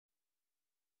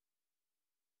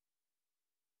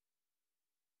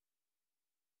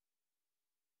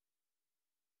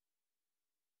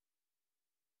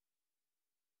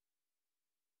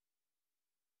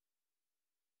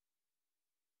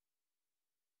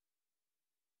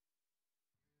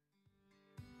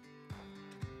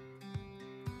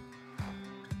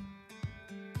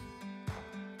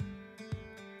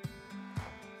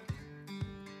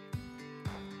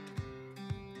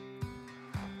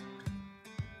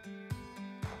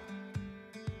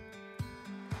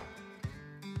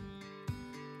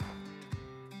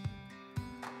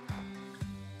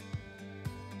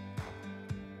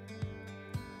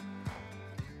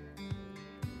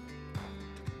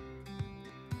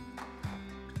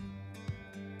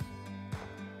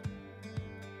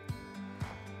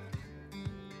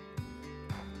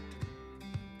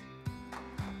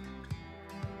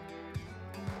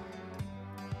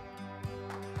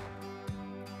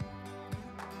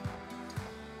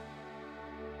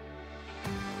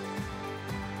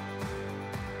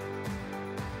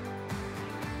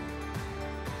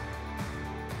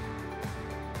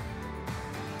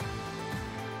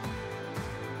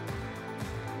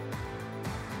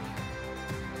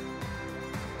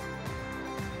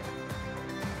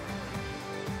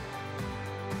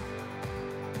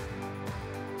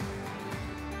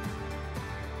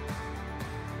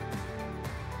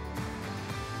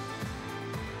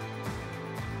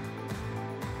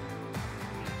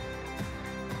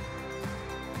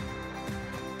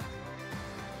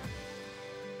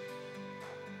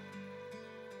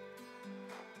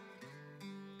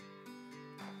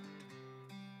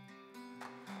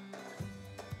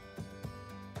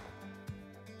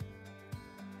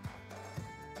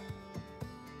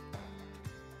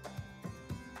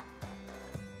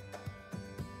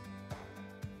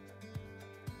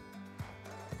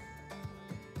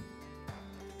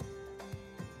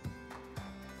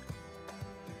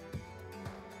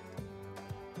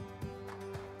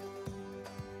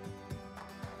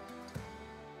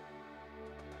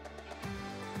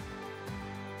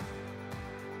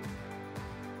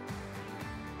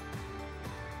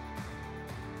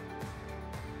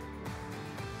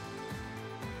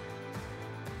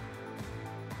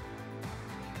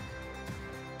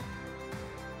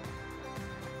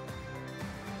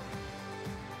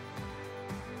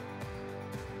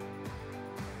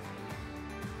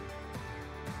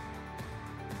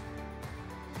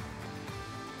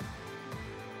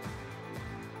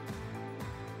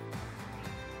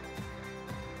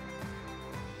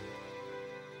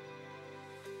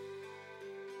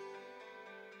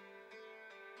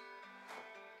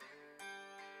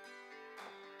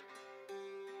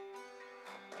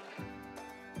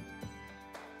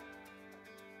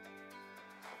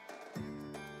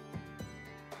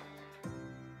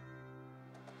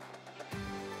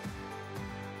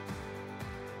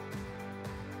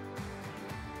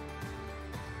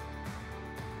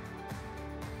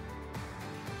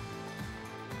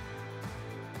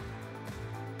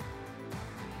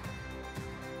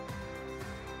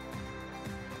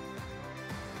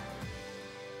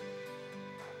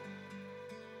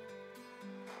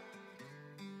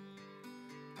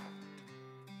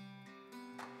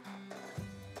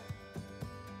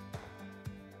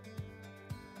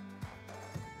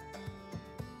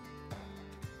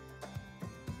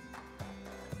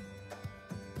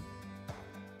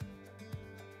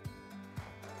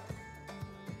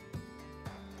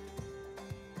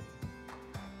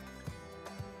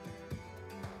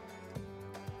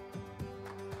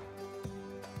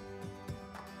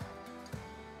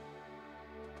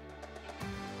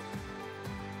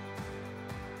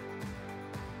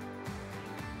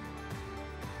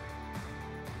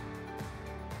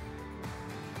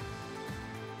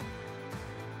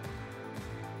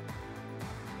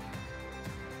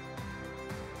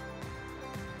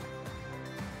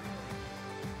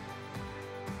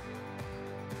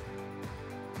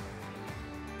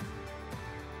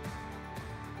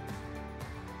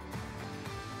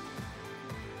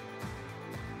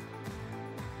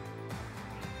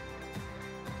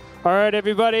All right,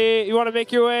 everybody, you want to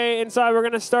make your way inside? We're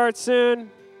going to start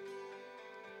soon.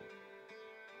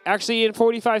 Actually, in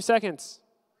 45 seconds.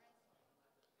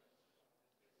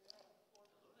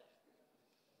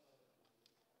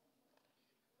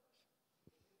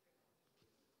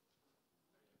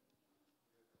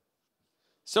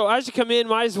 So as you come in,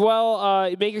 might as well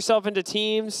make yourself into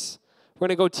teams. We're going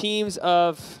to go teams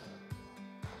of,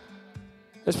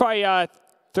 there's probably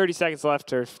 30 seconds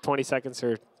left, or 20 seconds,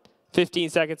 or 15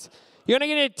 seconds. You're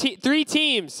going to get 3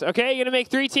 teams, okay? You're going to make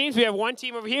 3 teams. We have 1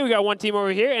 team over here, we got 1 team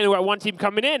over here, and we got 1 team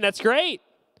coming in. That's great.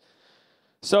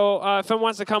 So if someone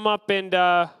wants to come up and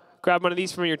grab one of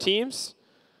these from your teams,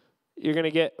 you're going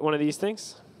to get one of these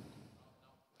things.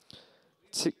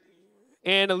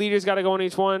 And the leader's got to go on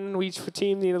each one. Each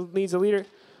team needs a leader.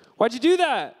 Why'd you do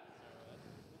that?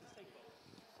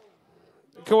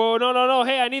 Go, no.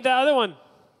 Hey, I need that other one.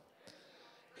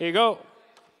 Here you go.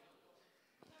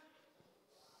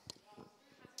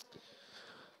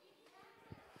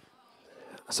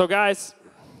 So, guys,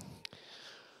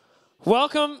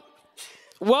 welcome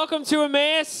to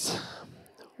Emmaus.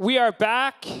 We are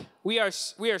back. We are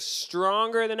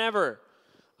stronger than ever.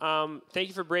 Thank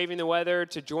you for braving the weather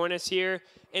to join us here.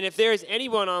 And if there is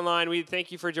anyone online, we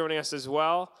thank you for joining us as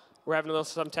well. We're having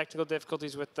some technical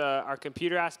difficulties with our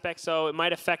computer aspect, so it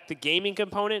might affect the gaming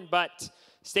component, but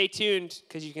stay tuned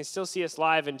because you can still see us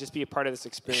live and just be a part of this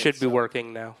experience. It should be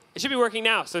working now. It should be working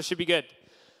now, so it should be good.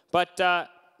 But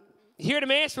here at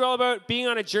Emmaus, we're all about being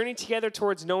on a journey together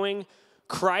towards knowing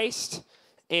Christ,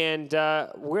 and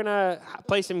we're going to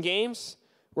play some games.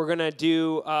 We're going to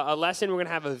do a lesson. We're going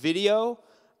to have a video.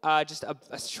 Just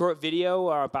a short video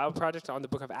or a Bible project on the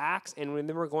book of Acts, and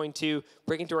then we're going to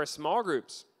break into our small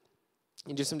groups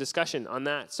and do some discussion on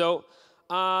that. So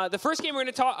the first game we're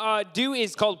going to do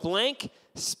is called Blank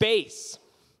Space.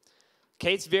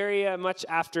 Okay, it's very much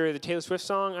after the Taylor Swift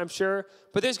song, I'm sure.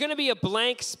 But there's going to be a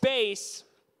blank space,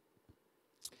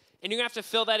 and you're going to have to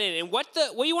fill that in. And what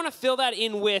you want to fill that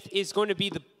in with is going to be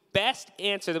the best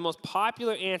answer, the most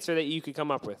popular answer that you could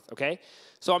come up with, okay?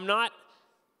 So I'm not...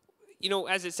 You know,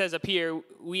 as it says up here,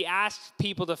 we asked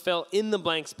people to fill in the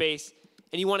blank space,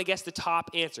 and you want to guess the top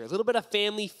answer. A little bit of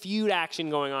Family Feud action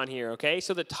going on here, okay?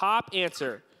 So the top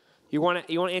answer, you want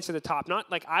to answer the top. Not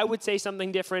like I would say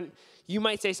something different. You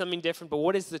might say something different, but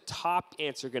what is the top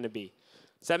answer going to be?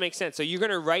 Does that make sense? So you're going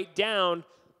to write down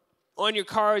on your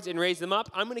cards and raise them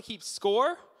up. I'm going to keep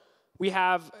score. We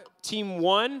have Team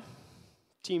 1,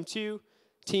 Team 2,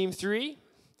 Team 3.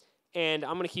 And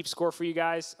I'm going to keep score for you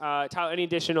guys. Tyler, any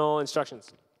additional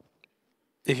instructions?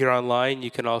 If you're online, you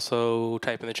can also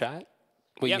type in the chat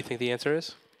what you think the answer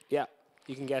is. Yeah,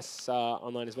 you can guess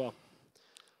online as well.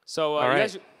 So All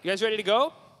right. you guys ready to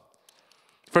go?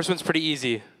 First one's pretty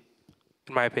easy,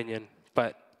 in my opinion.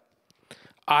 But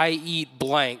I eat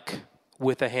blank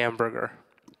with a hamburger.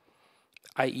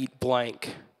 I eat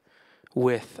blank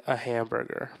with a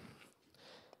hamburger.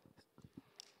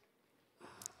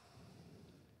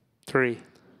 3,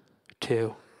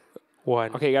 2,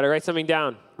 1. Okay, you got to write something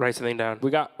down. Write something down.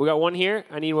 We got one here.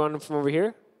 I need one from over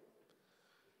here.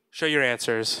 Show your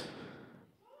answers.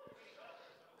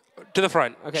 To the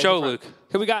front. Okay, Show Luke.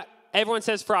 Okay, everyone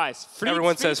says fries.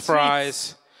 Everyone says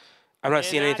fries. I'm not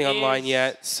seeing anything online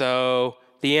yet, so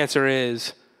the answer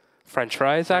is French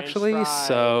fries, actually. Fries.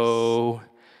 So,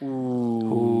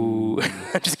 ooh.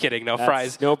 I'm just kidding. No,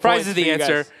 fries. No fries is the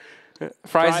answer. Guys.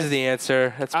 Fries is the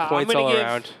answer. That's points all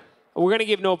around. We're going to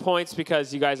give no points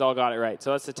because you guys all got it right.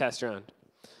 So that's the test round.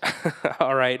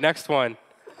 All right, next one.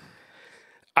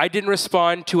 I didn't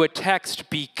respond to a text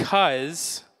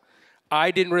because.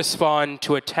 I didn't respond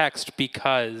to a text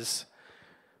because.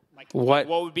 What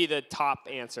would be the top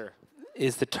answer?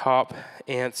 Is the top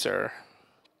answer.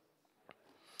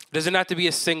 Doesn't have to be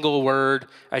a single word,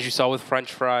 as you saw with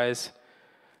French fries.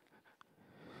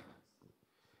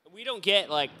 We don't get,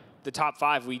 like, the top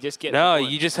 5. We just get... No,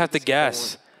 you just have to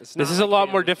guess. This is a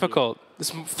lot more difficult. This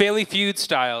is Family Feud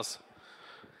styles.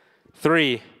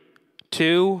 3,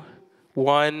 2,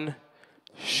 1.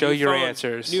 Show your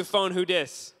answers. New phone, who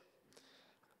dis?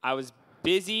 I was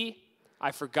busy.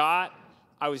 I forgot.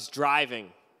 I was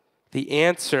driving. The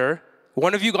answer,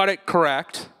 one of you got it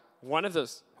correct. One of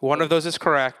those. One of those is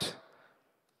correct.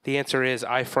 The answer is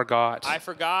I forgot. I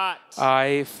forgot.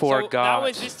 I forgot. So that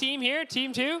was this team here,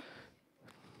 Team 2?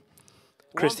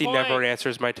 Christy never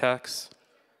answers my texts.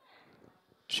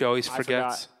 She always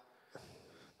forgets.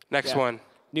 Next one.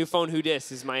 New phone, who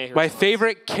dis is my response. My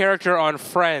favorite character on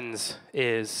Friends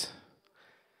is...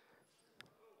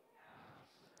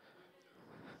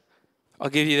 I'll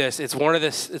give you this. It's one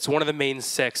of the main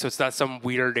 6, so it's not some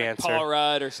weird answer. Paul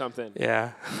Rudd or something.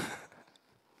 Yeah.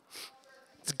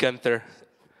 It's Gunther.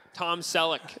 Tom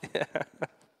Selleck.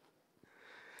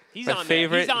 He's My on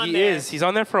favorite. there. He's on he there. is. He's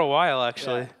on there for a while,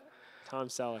 actually. Yeah. Tom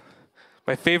Selleck.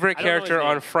 My favorite I don't know his character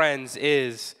on name. Friends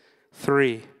is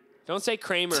 3, Don't say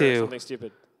Kramer 2. or something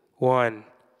stupid. 1.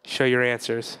 Show your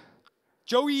answers.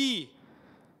 Joey.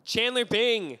 Chandler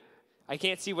Bing. I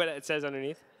can't see what it says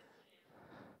underneath.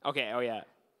 Okay, oh yeah.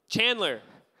 Chandler.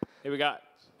 Here we got.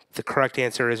 The correct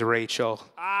answer is Rachel.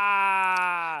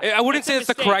 Ah. I wouldn't say it's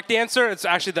the mistake. correct answer. It's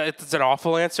actually it's an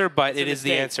awful answer, but it a is the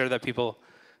mistake. answer that people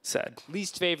said.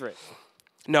 Least favorite.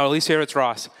 No, least favorite's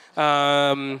Ross.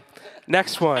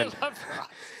 Next one. I love Ross.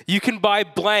 You can buy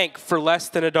blank for less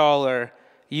than $1.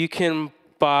 You can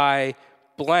buy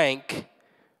blank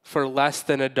for less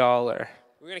than $1.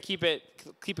 We're gonna keep it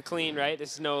clean, right?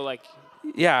 This is no like.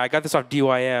 Yeah, I got this off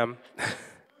DYM.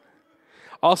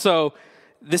 Also,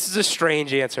 this is a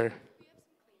strange answer.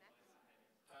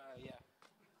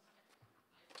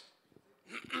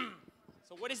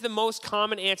 So what is the most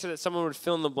common answer that someone would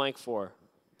fill in the blank for?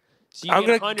 So you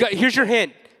get 100 Here's your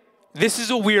hint. This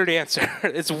is a weird answer.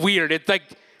 It's weird. It's like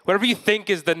whatever you think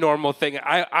is the normal thing.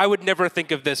 I would never think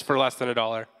of this for less than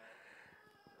 $1.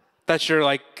 That's your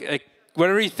like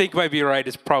whatever you think might be right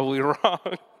is probably wrong.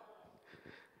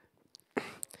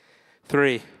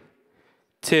 3,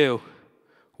 2,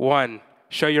 1.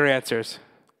 Show your answers.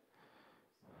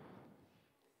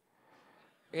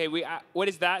 Okay, what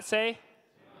does that say?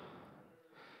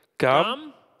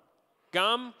 Gum?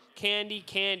 Gum,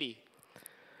 candy.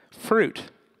 Fruit.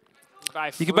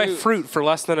 Buy You can buy fruit for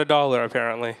less than $1,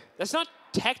 apparently. That's not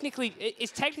technically.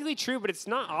 It's technically true, but it's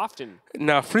not often.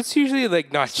 No, fruit's usually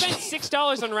like not Spent cheap.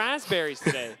 $6 on raspberries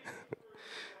today.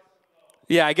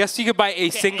 Yeah, I guess you could buy a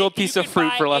single and piece you of could fruit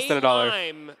buy for less than a $1.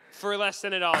 lime for less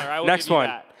than $1. I will Next give you one.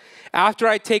 that. After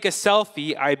I take a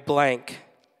selfie, I blank.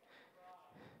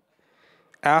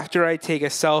 After I take a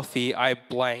selfie, I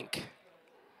blank.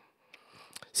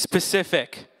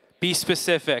 Specific. Be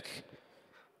specific.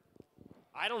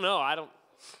 I don't know. I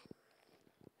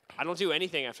don't do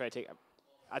anything after I take.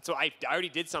 That's what I already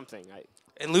did something.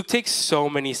 And Luke takes so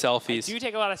many selfies. Do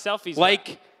take a lot of selfies.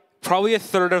 Like, probably a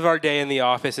third of our day in the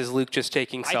office is Luke just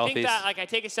taking selfies. I think that like I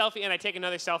take a selfie and I take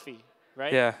another selfie,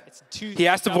 right? Yeah. It's two. He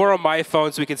has to selfies. borrow my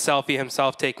phone so we can selfie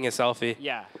himself taking a selfie.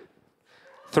 Yeah.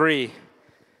 3,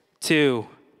 2,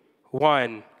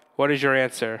 1. What is your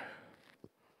answer?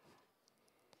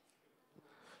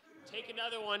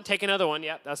 Take another one.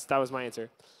 Yep, that was my answer.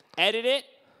 Edit it.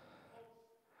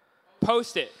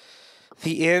 Post it.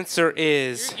 The answer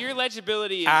is Your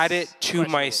legibility is add it to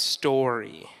my questionable.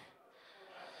 story,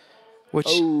 which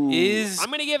is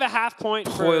I'm gonna give a half point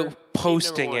for team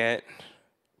posting number one. it.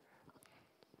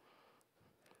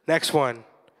 Next one.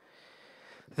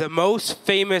 The most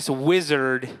famous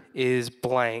wizard is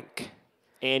blank.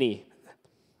 Annie.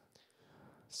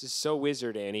 This is so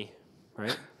wizard, Annie.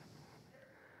 Right?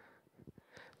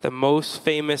 The most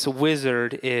famous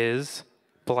wizard is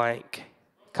blank.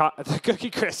 The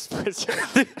Cookie Crisp wizard.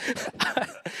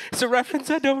 It's a reference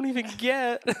I don't even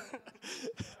get.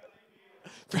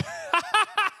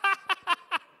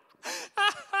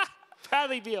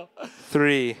 Bradley Beal.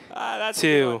 3, That's a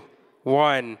good 2,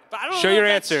 1. But I don't Show know your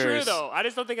if that's answers. true, though. I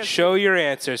just don't think that's Show your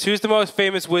answers. Who's the most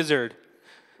famous wizard?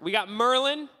 We got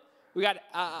Merlin. We got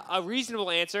a reasonable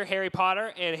answer, Harry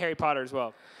Potter, and Harry Potter as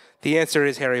well. The answer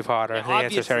is Harry Potter. Yeah, the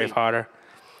answer is Harry obviously. Potter.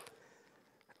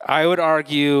 I would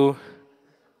argue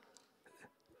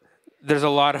there's a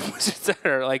lot of wizards that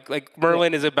are like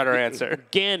Merlin is a better answer.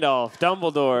 Gandalf,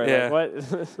 Dumbledore. Yeah. Like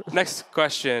what? Next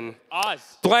question.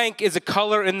 Oz. Blank is a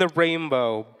color in the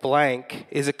rainbow. Blank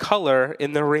is a color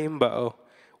in the rainbow.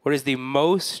 What is the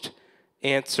most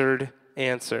answered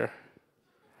answer?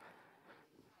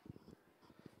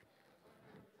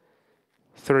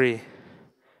 3,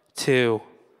 2,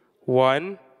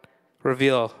 1.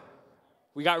 Reveal.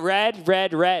 We got red.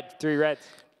 3 reds.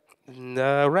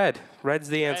 Red. Red's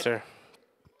the answer.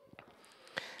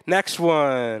 Next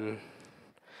one.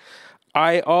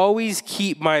 I always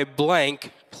keep my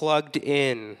blank plugged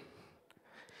in.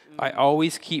 I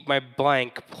always keep my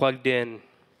blank plugged in.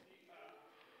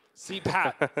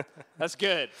 CPAP. That's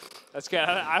good. That's good.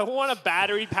 I want a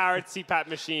battery-powered CPAP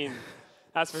machine.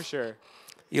 That's for sure.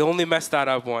 You only messed that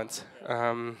up once.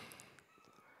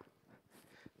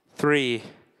 3,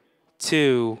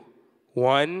 2,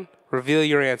 1. Reveal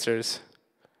your answers.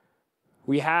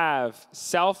 We have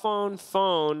cell phone,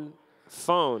 phone.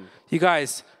 You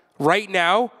guys, right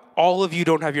now, all of you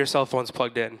don't have your cell phones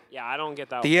plugged in. Yeah, I don't get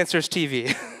that. The answer is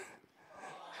TV.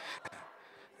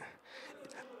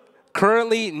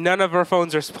 Currently, none of our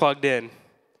phones are plugged in.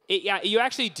 Yeah, you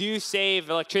actually do save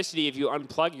electricity if you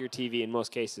unplug your TV in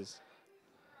most cases.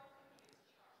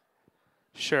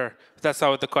 Sure. That's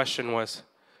not what the question was.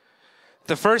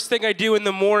 The first thing I do in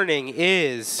the morning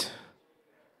is...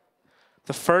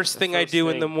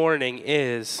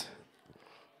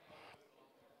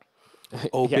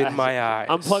 Open my eyes.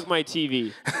 Unplug my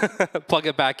TV. Plug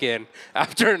it back in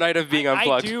after a night of being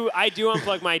unplugged. I do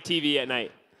unplug my TV at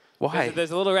night. Why?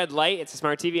 There's a little red light. It's a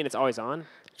smart TV, and it's always on.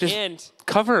 Just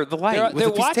cover the light with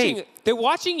a piece of tape. They're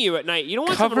watching you at night. You don't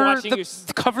want someone watching you.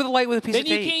 Cover the light with a piece of tape.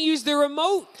 Then you can't use the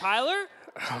remote, Tyler.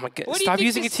 Oh my God! What Stop do you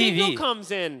using think a the TV. signal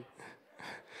comes in?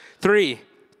 3,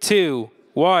 2,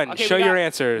 1. Okay, Show your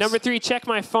answers. Number 3, check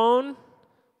my phone.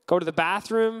 Go to the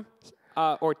bathroom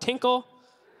or tinkle.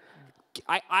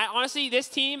 I honestly, this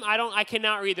team, I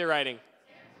cannot read their writing.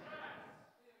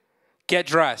 Get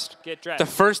dressed. Get dressed. The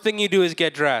first thing you do is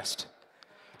get dressed.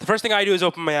 The first thing I do is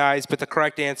open my eyes, but the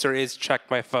correct answer is check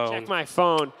my phone. Check my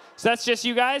phone. So that's just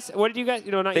you guys? What did you guys?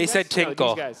 Not they you guys? said tinkle.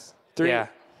 No, these guys. 3. Yeah.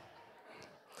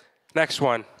 Next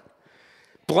one.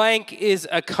 Blank is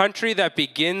a country that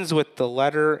begins with the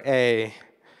letter A.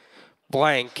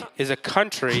 Blank is a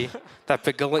country that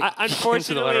begins with the letter A.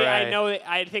 Unfortunately,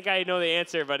 I think I know the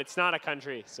answer, but it's not a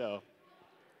country, so.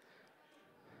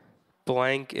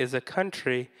 Blank is a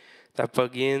country that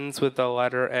begins with the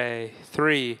letter A.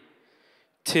 3,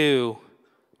 2,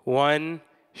 1.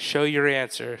 Show your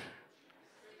answer.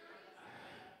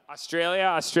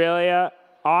 Austria.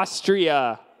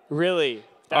 Really?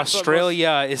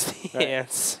 Australia is the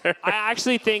answer. I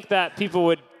actually think that people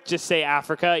would just say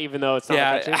Africa, even though it's not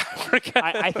a country. Africa.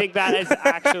 I think that is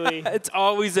actually... It's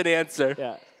always an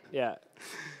answer. Yeah.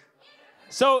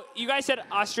 So you guys said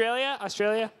Australia?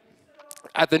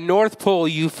 At the North Pole,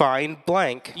 you find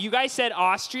blank. You guys said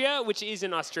Austria, which is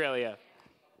in Australia.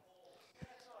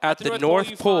 At the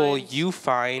North Pole, you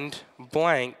find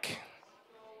blank.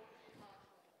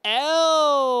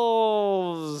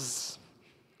 Elves.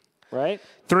 Right?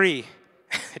 3,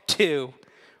 2,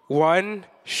 1.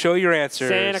 Show your answers.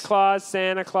 Santa Claus.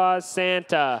 Santa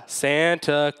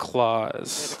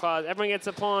Claus. Everyone gets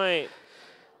a point.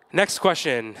 Next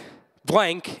question.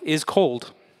 Blank is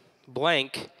cold.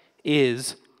 Blank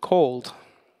is cold.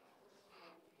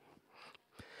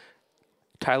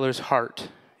 Tyler's heart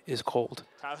is cold.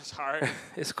 Tyler's heart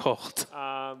is cold.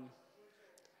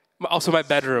 Also, my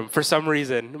bedroom. For some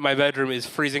reason, my bedroom is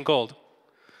freezing cold.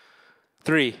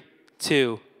 3,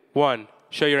 2, 1.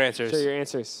 Show your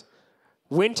answers.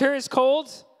 Winter is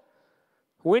cold.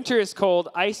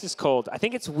 Ice is cold. I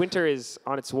think winter is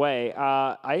on its way.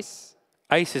 Ice?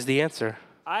 Ice is the answer.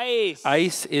 Ice.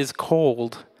 Ice is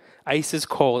cold. Ice is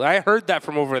cold. I heard that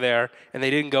from over there, and they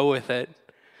didn't go with it.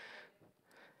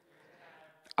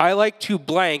 I like to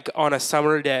blank on a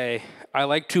summer day. I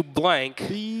like to blank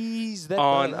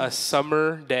on a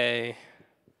summer day.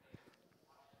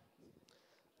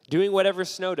 Doing whatever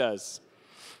snow does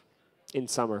in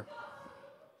summer.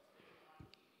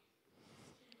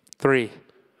 3,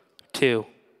 2,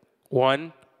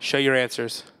 1. Show your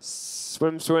answers.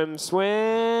 Swim. Swim.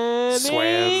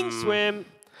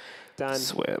 Done.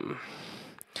 Swim.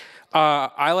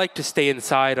 I like to stay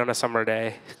inside on a summer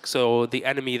day, so the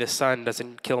enemy, the sun,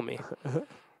 doesn't kill me.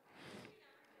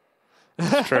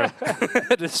 It's true.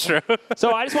 It's true.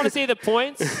 So I just want to say the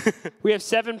points. We have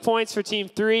 7 points for Team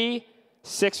 3,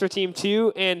 6 for Team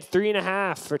 2, and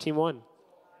 3.5 for Team 1.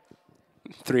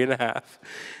 3.5.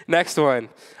 Next one.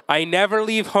 I never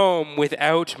leave home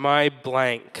without my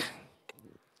blank.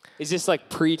 Is this like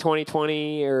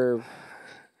pre-2020 or?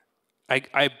 I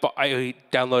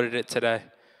downloaded it today.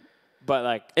 But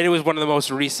like, and it was one of the most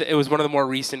recent. It was one of the more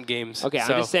recent games. Okay,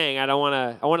 so. I'm just saying I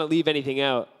want to leave anything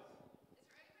out.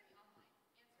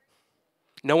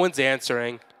 No one's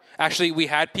answering. Actually, we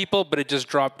had people, but it just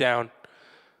dropped down.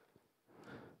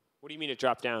 What do you mean it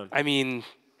dropped down? I mean,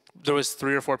 there was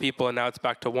 3 or 4 people, and now it's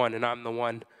back to 1, and I'm the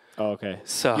one. Oh, okay.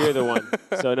 So you're the one.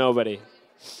 So nobody.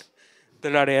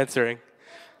 They're not answering.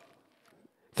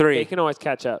 3. They can always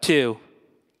catch up. 2,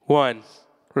 1.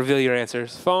 Reveal your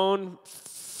answers. Phone,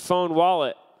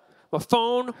 wallet. Well,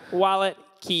 phone, wallet,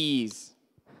 keys.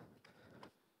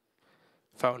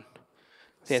 Phone.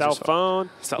 Cell phone.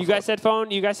 You guys said phone?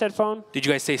 Did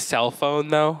you guys say cell phone,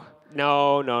 though?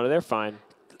 No, they're fine.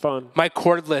 Phone. My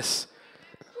cordless.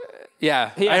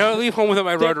 Yeah. I don't leave home without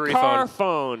my rotary phone.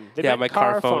 My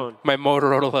car phone. My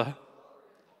Motorola.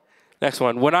 Next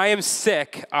one. When I am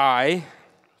sick, I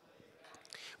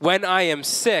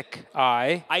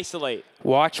isolate.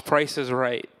 Watch Price is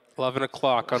Right. 11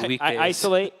 o'clock on weekdays. I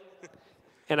isolate,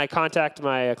 and I contact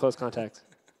my close contacts.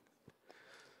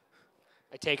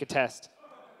 I take a test.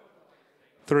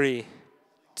 3,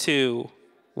 2,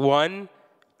 1.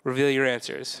 Reveal your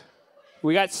answers.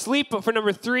 We got sleep for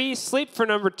number 3, sleep for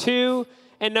number 2,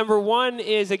 And number 1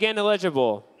 is, again,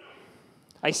 illegible.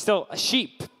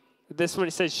 Sheep. This one,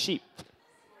 it says sheep.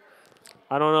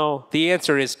 I don't know. The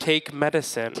answer is take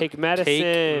medicine. Take medicine.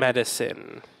 Take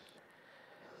medicine.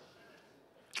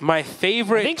 My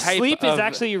favorite I think type sleep of is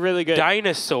actually really good.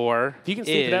 dinosaur If you can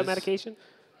sleep without medication.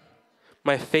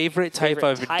 My favorite type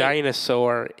of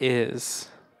dinosaur is...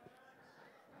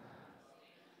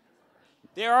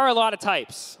 There are a lot of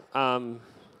types, to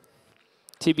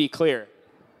be clear.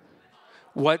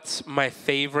 What's my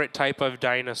favorite type of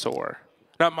dinosaur?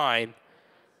 Not mine.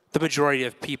 The majority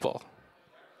of people.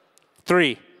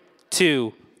 3,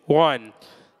 2, 1.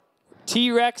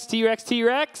 T-Rex, T-Rex,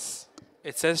 T-Rex.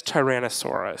 It says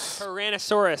Tyrannosaurus.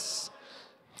 Tyrannosaurus.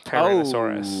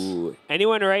 Tyrannosaurus. Oh.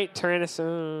 Anyone write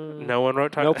Tyrannosaurus? No one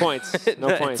wrote No points.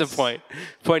 No points. It's a point.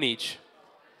 Point each.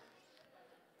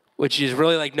 Which is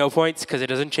really like no points because it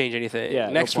doesn't change anything. Yeah,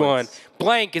 Next no one. points.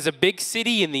 Blank is a big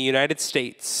city in the United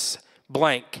States.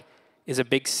 Blank is a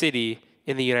big city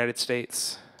in the United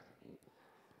States.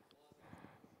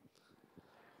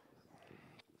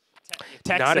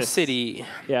 Texas. Not a city.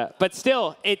 Yeah, but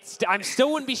still, I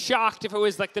still wouldn't be shocked if it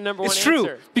was like the number 1 It's answer.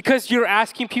 true, because you're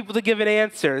asking people to give an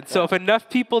answer. And so if enough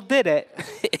people did it,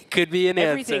 it could be an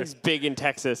Everything's answer. big in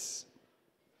Texas.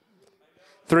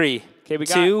 3, Okay, we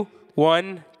got 2,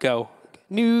 1, go.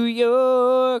 New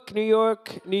York, New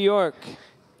York, New York.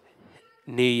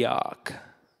 New York.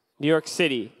 New York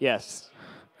City, yes.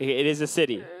 It is a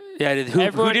city. Yeah, who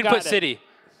Everyone didn't got put it. city?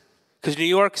 Because New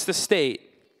York's the state.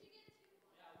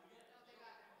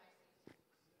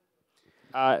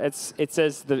 It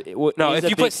says No, if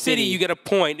you put city, you get a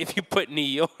point. If you put New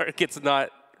York, it's not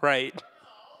right.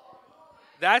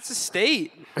 That's a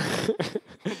state.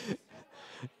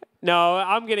 No,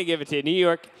 I'm gonna give it to you. New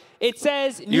York. It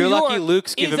says New You're York lucky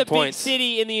Luke's is giving a points. big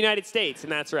city in the United States,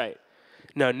 and that's right.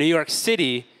 No, New York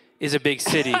City is a big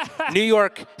city. New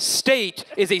York State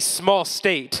is a small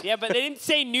state. Yeah, but they didn't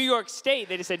say New York State.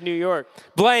 They just said New York.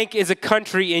 Blank is a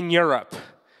country in Europe.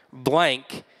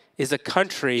 Blank is a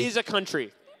country Is a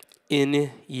country. in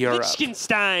Europe.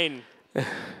 Liechtenstein.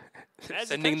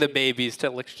 Sending the babies to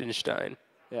Liechtenstein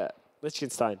Yeah,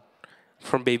 Liechtenstein.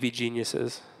 from baby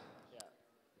geniuses.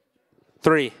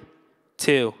 3,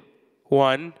 2,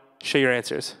 1. Show your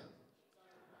answers.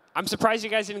 I'm surprised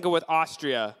you guys didn't go with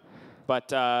Austria,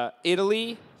 but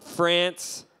Italy,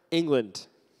 France, England.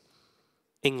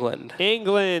 England.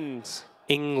 England.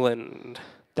 England.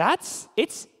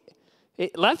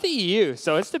 It left the EU,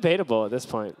 so it's debatable at this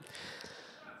point.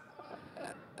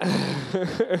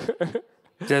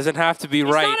 Doesn't have to be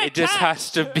right. not It just has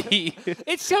to be.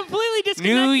 It's completely disconnected.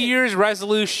 New Year's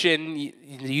resolution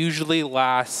usually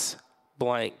lasts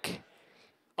blank.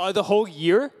 The whole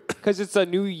year? Because it's a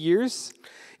New Year's?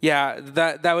 Yeah,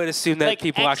 that would assume that Like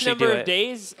people X actually number do of it.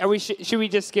 days? Should we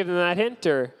just give them that hint,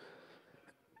 or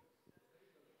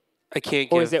I can't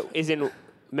give. or is it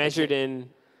measured in?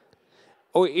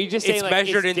 Or you just saying It's like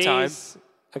measured it's in time. days?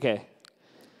 Okay.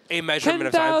 A measurement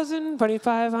of time. 10,000,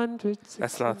 2,500.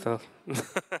 That's not the.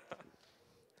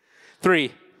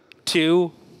 3,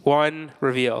 2, 1.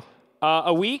 Reveal.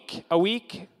 A week, a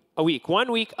week, a week.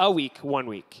 1 week, a week, 1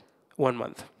 week. 1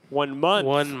 month. 1 month.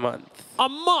 1 month. A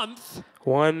month.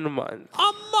 1 month.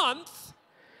 A month.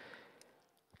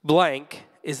 Blank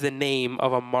is the name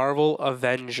of a Marvel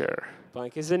Avenger.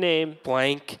 Blank is the name.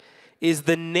 Blank is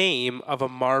the name of a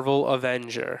Marvel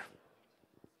Avenger.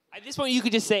 At this point, you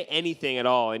could just say anything at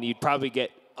all, and you'd probably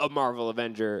get a Marvel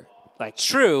Avenger. Like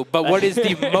True, but what is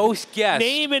the most guessed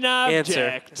name an answer?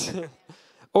 object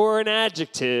or an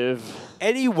adjective.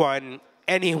 Anyone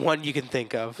you can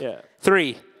think of. Yeah.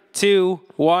 3, 2,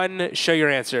 1. Show your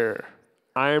answer.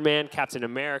 Iron Man, Captain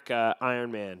America,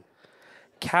 Iron Man.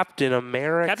 Captain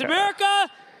America. Captain America,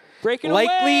 breaking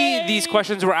Likely, away. these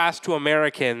questions were asked to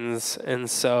Americans, and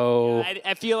so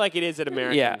I feel like it is an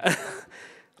American. yeah.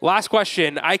 Last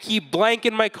question. I keep blank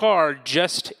in my car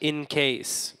just in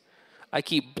case. I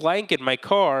keep blank in my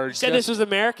car. You said this was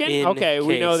American? in Okay,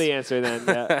 we know case. the answer then.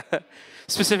 Yeah.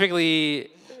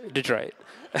 Specifically, Detroit.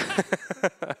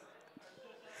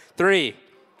 3,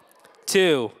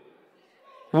 2,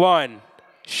 1.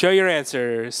 Show your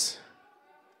answers.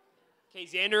 Okay,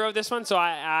 Xander wrote this one, so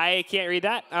I can't read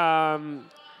that.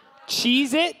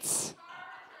 Cheez-Its.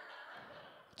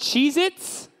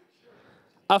 Cheez-Its.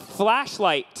 A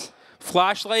flashlight.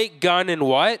 Flashlight, gun, and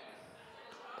what?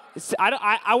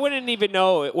 I wouldn't even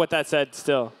know what that said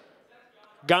still.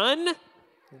 Gun.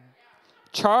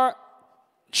 Charger?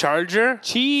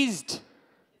 Cheesed.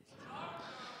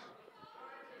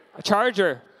 A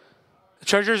charger.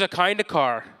 Charger is a kind of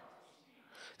car.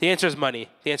 The answer is money.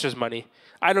 The answer is money.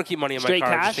 I don't keep money in Straight my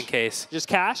car cash? just in case. Just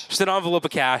cash? Just an envelope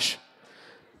of cash.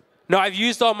 No, I've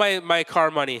used all my car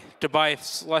money to buy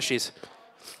slushies.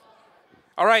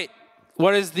 All right.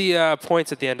 What is the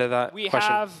points at the end of that We question?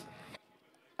 have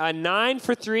a 9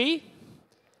 for 3,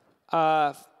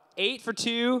 8 for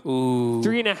 2, Ooh.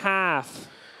 3.5.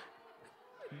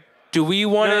 Do we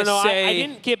want to No, say... I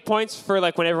didn't get points for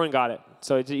like when everyone got it,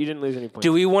 so you didn't lose any points.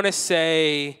 Do we want to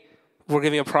say we're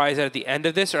giving a prize at the end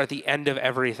of this or at the end of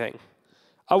everything?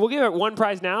 We'll give it one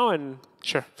prize now, and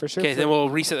Sure. For sure. Okay, then we'll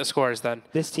reset the scores then.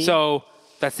 This team? So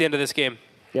that's the end of this game.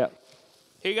 yeah.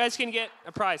 Here, you guys can get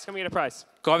a prize. Come get a prize.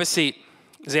 Go have a seat.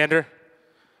 Xander.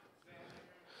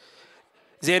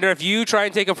 Xander, if you try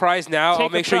and take a prize now, Take I'll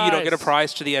a make sure you don't get a prize.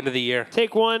 prize to the end of the year.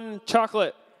 Take one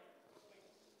chocolate.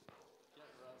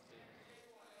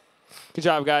 Good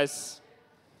job, guys.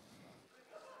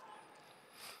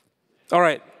 All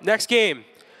right, next game.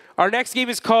 Our next game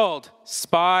is called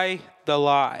Spy the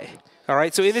Lie. All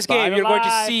right, so in this Spy game, the you're going to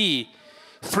lie. see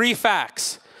 3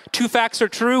 facts. 2 facts are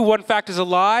true, 1 fact is a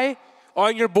lie.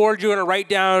 On your board, you're going to write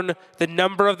down the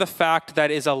number of the fact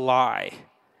that is a lie.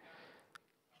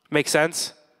 Make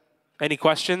sense? Any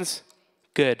questions?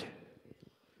 Good.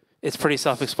 It's pretty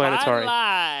self-explanatory.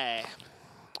 Lie.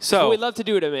 So, We'd love to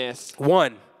do it, Emmaus.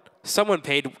 1, someone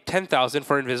paid $10,000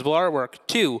 for invisible artwork.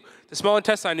 2, the small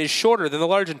intestine is shorter than the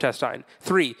large intestine.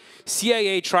 3,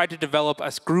 CIA tried to develop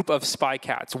a group of spy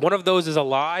cats. One of those is a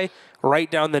lie.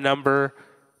 Write down the number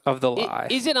of the lie.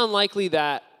 Is it unlikely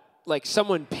that like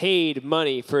someone paid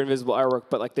money for invisible artwork,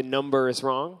 but like the number is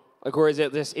wrong? Like, or is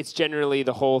it just it's generally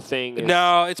the whole thing? Is,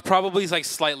 No, it's probably like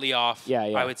slightly off. Yeah,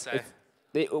 yeah. I would say.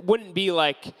 It wouldn't be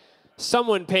like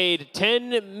someone paid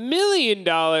 $10 million,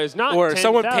 not Or 10,000.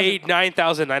 someone paid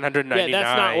 $9,999.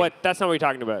 Yeah, that's not what we're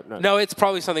talking about. No. No, it's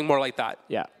probably something more like that.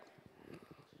 Yeah.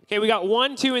 Okay, we got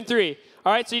 1, 2, and 3.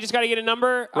 All right, so you just got to get a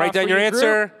number. Write down for your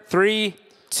answer. group. 3,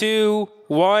 2,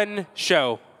 1,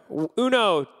 show.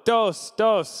 Uno,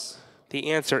 dos. The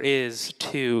answer is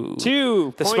 2.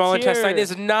 2. The points small here. intestine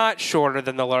is not shorter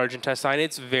than the large intestine.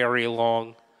 It's very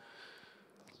long.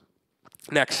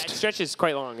 It Next. stretches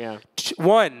quite long, yeah.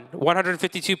 1,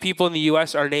 152 people in the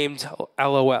U.S. are named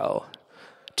LOL.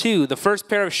 2, the first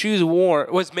pair of shoes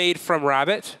worn was made from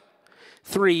rabbit.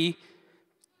 3,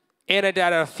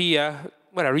 anadatophilia,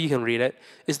 whatever, you can read it,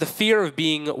 is the fear of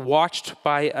being watched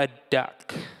by a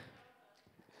duck.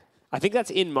 I think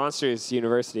that's in Monsters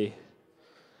University.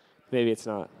 Maybe it's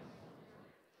not.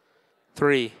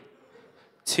 3,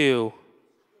 2,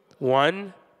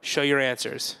 1, show your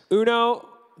answers. Uno,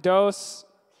 dos,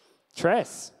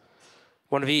 tres.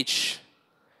 1 of each.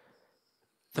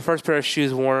 The first pair of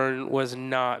shoes worn was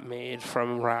not made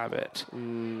from rabbit.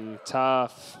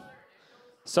 Tough.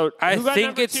 So I who got think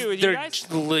number it's 2? You their guys?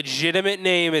 legitimate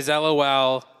name is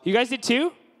LOL. You guys did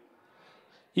 2?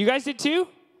 You guys did 2?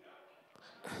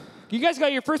 You guys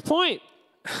got your first point.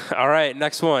 All right,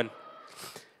 next one.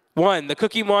 1, the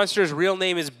Cookie Monster's real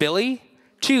name is Billy.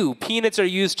 2, peanuts are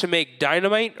used to make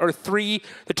dynamite. Or 3,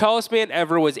 the tallest man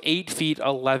ever was 8 feet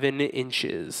 11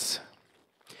 inches.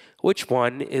 Which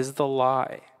one is the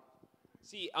lie?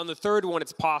 See, on the third one,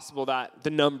 it's possible that the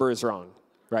number is wrong,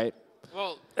 right?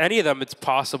 Well, any of them, it's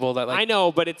possible that I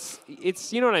know, but it's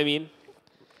you know what I mean.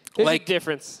 There's Like- a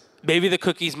difference. maybe the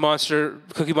Cookie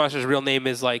Monster's real name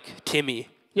is like Timmy,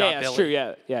 Yeah, not yeah, Billy. it's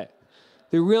true. Yeah.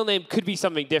 The real name could be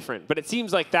something different, but it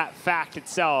seems like that fact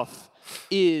itself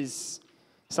is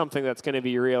something that's going to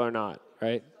be real or not,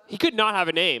 right? He could not have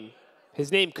a name.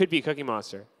 His name could be Cookie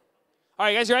Monster. All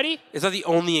right, guys, ready? Is that the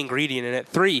only ingredient in it?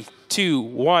 3, 2,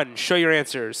 1. Show your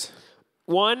answers.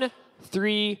 1,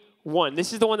 3, 1.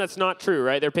 This is the one that's not true,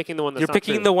 right? They're picking the one that's You're not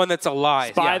picking true. the one that's a lie.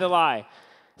 Spy Yeah. the lie.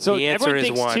 So The answer everyone is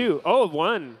thinks 1. 2. Oh,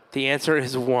 1. The answer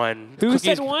is 1. Who Cookies-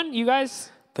 said 1? You guys?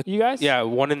 You guys? Yeah,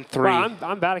 1 and 3. Wow,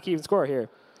 I'm bad at keeping score here.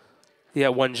 Yeah,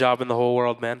 one job in the whole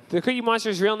world, man. The Cookie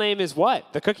Monster's real name is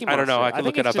what? The Cookie Monster. I don't know. I can think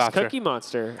look it it's up just after. Cookie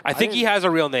Monster. I think he didn't- has a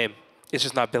real name. It's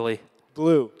just not Billy.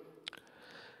 Blue.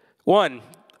 1,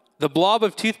 the blob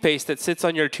of toothpaste that sits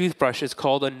on your toothbrush is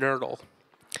called a nurdle.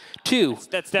 2,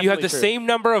 That's you have definitely the true. same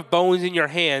number of bones in your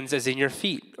hands as in your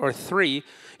feet. Or 3,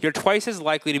 you're twice as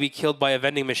likely to be killed by a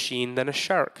vending machine than a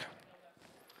shark.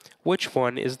 Which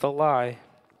one is the lie?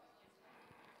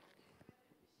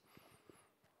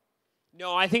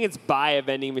 No, I think it's by a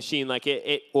vending machine. Like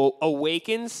it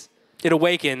awakens. It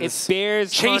awakens. It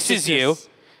bears chases you. consciousness.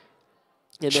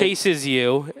 And then- Chases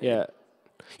you. Yeah.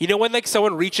 You know when like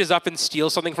someone reaches up and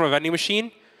steals something from a vending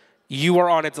machine? You are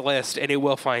on its list and it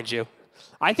will find you.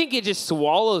 I think it just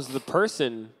swallows the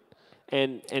person,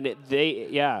 and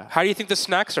yeah. How do you think the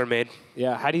snacks are made?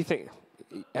 Yeah. How do you think?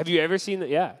 Have you ever seen that?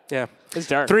 Yeah. Yeah. It's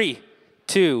dark. 3,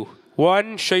 2,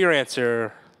 1. Show your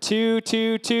answer. 2,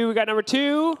 2, 2. We got number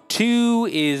 2. 2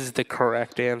 is the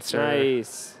correct answer.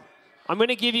 Nice. I'm going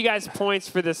to give you guys points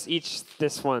for this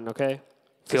one, okay?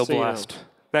 Feel blessed.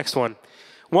 Next one.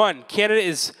 1, Canada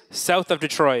is south of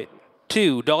Detroit.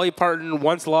 2, Dolly Parton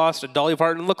once lost a Dolly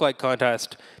Parton look-alike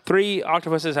contest. 3,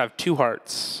 octopuses have 2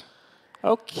 hearts.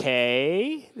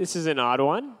 Okay. This is an odd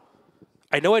one.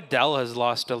 I know Adele has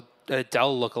lost a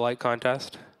Adele look-alike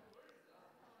contest.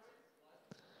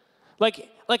 Like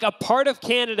a part of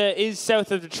Canada is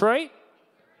south of Detroit?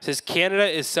 It says Canada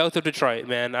is south of Detroit,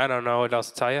 man. I don't know what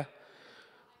else to tell you.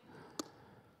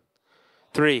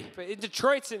 3. But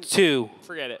Detroit's in... 2.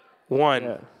 Forget it. 1.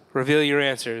 Yeah. Reveal your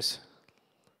answers.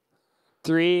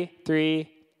 3, 3,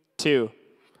 2.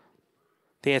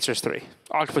 The answer is 3.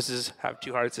 Octopuses have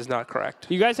 2 hearts is not correct.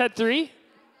 You guys had 3?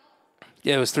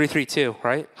 Yeah, it was 3, 3, 2,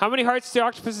 right? How many hearts do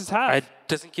octopuses have? It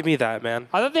doesn't give me that, man.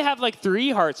 I thought they have like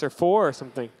 3 hearts or 4 or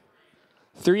something.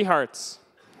 3 hearts.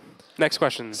 Next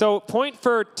question. So point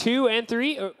for 2 and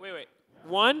 3. Wait.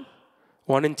 1.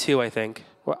 1 and 2, I think.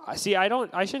 Well, see,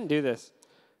 I shouldn't do this.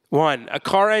 1, a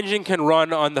car engine can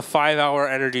run on the 5-hour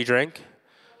energy drink.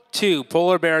 2,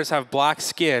 polar bears have black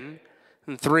skin.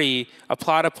 And 3, a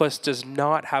platypus does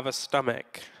not have a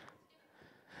stomach.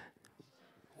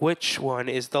 Which one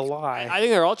is the lie? I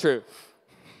think they're all true.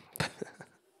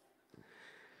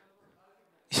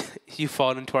 You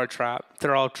fall into our trap.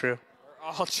 They're all true.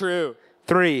 They're all true.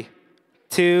 3,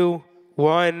 2,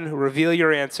 1. Reveal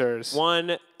your answers.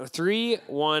 1, 3,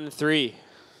 1, 3.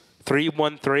 3,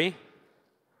 1, 3.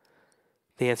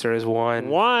 The answer is 1.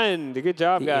 1. Good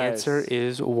job, the guys. The answer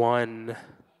is 1.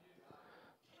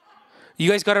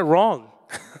 You guys got it wrong.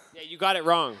 Yeah, you got it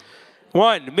wrong.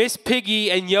 1, Miss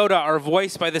Piggy and Yoda are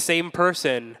voiced by the same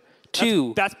person.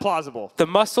 2, that's plausible. The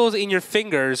muscles in your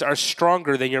fingers are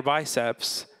stronger than your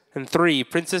biceps. And 3,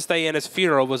 Princess Diana's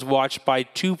funeral was watched by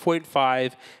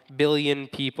 2.5 billion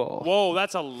people. Whoa,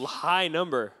 that's a high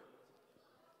number.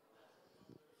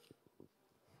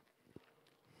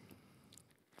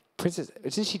 Princess,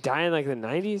 didn't she die in like the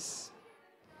 90s?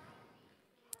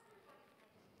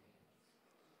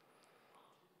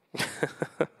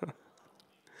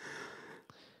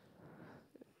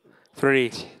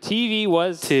 Three. TV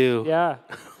was 2. Yeah.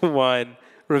 1.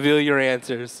 Reveal your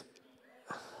answers.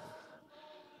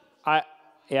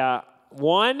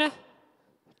 1,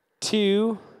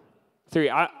 2,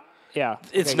 3. Yeah.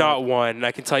 It's not 1.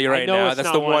 I can tell you right now.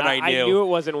 That's the one I knew. I knew it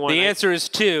wasn't 1. The answer is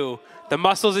 2. The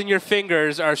muscles in your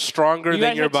fingers are stronger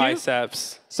than your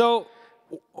biceps. So,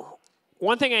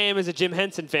 one thing I am is a Jim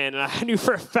Henson fan, and I knew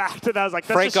for a fact that I was like,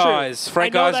 that's Frank just true. Oz.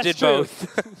 Frank Oz did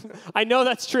both. I know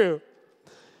that's true.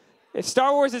 If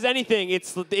Star Wars is anything,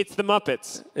 it's the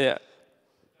Muppets. Yeah.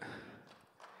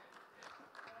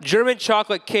 German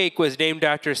chocolate cake was named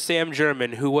after Sam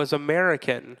German, who was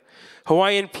American.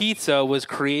 Hawaiian pizza was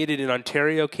created in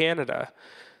Ontario, Canada.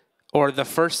 Or the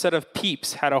first set of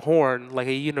Peeps had a horn like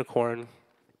a unicorn.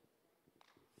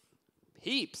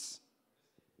 Peeps?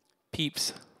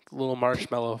 Peeps. Little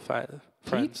marshmallow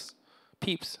friends.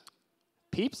 Peeps.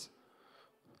 Peeps?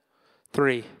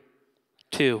 3,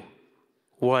 2,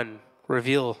 1.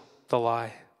 Reveal the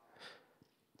lie.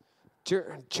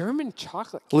 German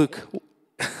chocolate cake? Luke.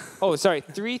 Oh, sorry.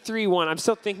 3, 3, 1. I'm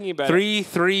still thinking about 3,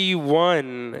 3,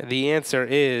 1. The answer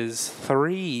is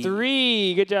 3.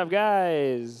 3. Good job,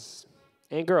 guys.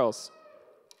 And girls.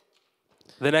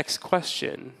 The next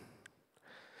question.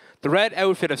 The red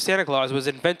outfit of Santa Claus was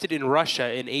invented in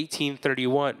Russia in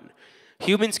 1831.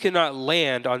 Humans cannot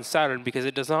land on Saturn because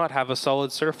it does not have a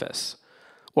solid surface.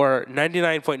 Or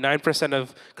 99.9%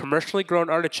 of commercially grown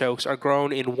artichokes are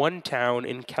grown in one town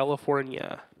in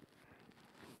California.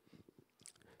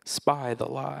 Spy the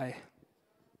lie.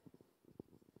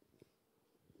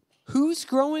 Who's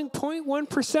growing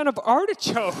 0.1% of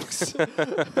artichokes?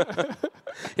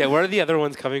 Yeah, where are the other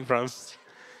ones coming from?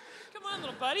 Come on,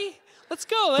 little buddy. Let's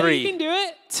go. 3, you can do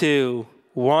it. 2,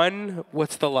 1.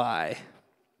 What's the lie?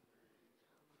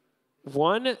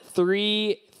 1,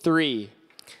 3, 3.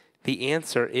 The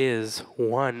answer is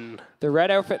 1. The red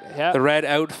outfit. Yeah. The red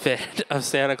outfit of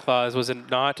Santa Claus was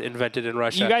not invented in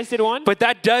Russia. You guys did 1? But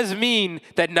that does mean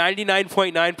that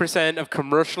 99.9% of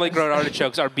commercially grown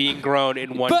artichokes are being grown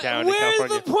in one town in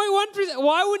California. But where's the 0.1%?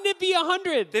 Why wouldn't it be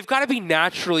 100? They've got to be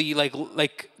naturally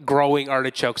like growing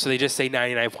artichokes, so they just say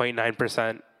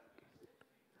 99.9%.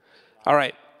 All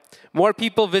right. More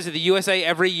people visit the USA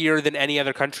every year than any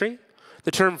other country. The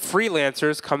term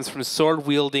freelancers comes from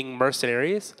sword-wielding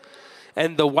mercenaries.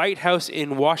 And the White House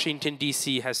in Washington,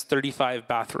 D.C. has 35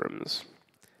 bathrooms.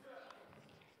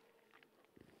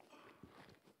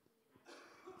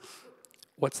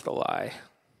 What's the lie?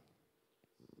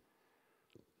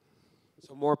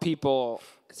 So more people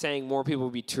will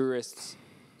be tourists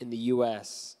in the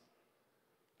U.S.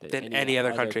 than any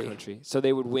other country. So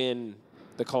they would win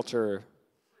the culture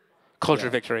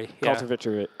victory. Yeah.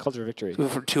 Culture victory.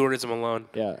 For tourism alone.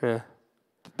 Yeah.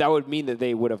 That would mean that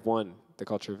they would have won the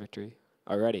culture victory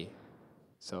already.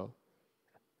 So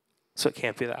it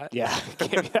can't be that. Yeah,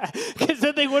 because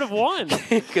then they would have won.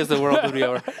 Because the world would be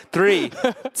over. 3,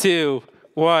 2,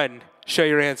 1. Show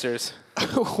your answers.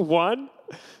 1,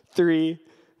 3,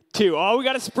 2. Oh, we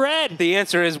got a spread. The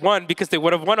answer is 1 because they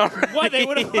would have won already. What? They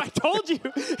would have. I told you.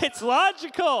 It's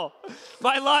logical.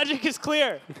 My logic is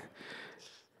clear.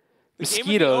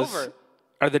 Mosquitoes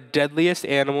are the deadliest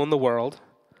animal in the world.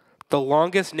 The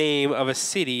longest name of a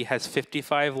city has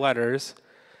 55 letters.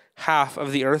 Half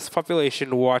of the Earth's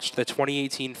population watched the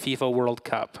 2018 FIFA World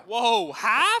Cup. Whoa,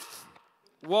 half?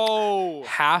 Whoa.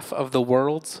 Half of the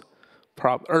world's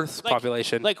Earth's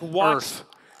population. Like watched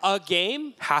a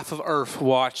game? Half of Earth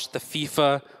watched the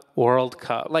FIFA World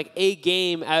Cup. Like a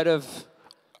game out of...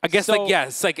 I guess half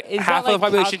of the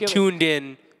population tuned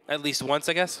in at least once,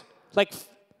 I guess. Like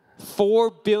 4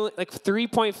 billion, like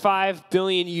 3.5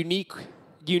 billion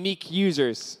unique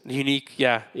users. Unique,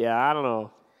 yeah. Yeah, I don't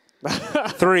know.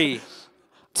 3,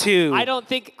 2. I don't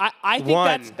think I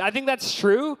think that's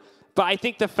true, but I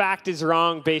think the fact is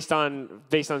wrong based on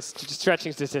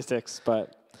stretching statistics.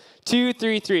 But 2,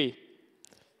 3, 3.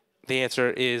 The answer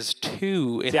is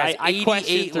 2. It has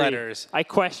 88 letters. I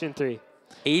question 3.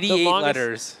 88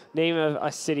 letters. Name of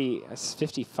a city is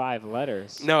 55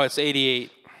 letters. No, it's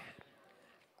 88.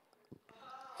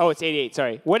 Oh, it's 88.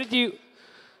 Sorry. What did you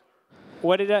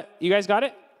guys got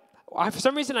it? For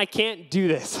some reason, I can't do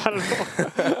this. I don't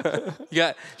know.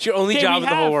 Yeah, it's your only job in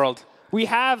the whole world. We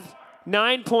have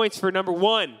 9 points for number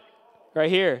 1, right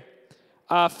here.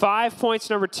 5 points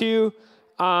number 2,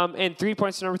 and 3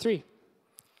 points to number 3.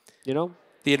 You know?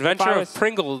 The inventor of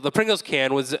Pringles, the Pringles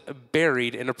can, was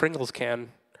buried in a Pringles can.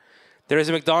 There is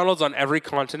a McDonald's on every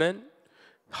continent.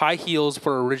 High heels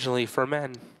were originally for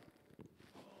men.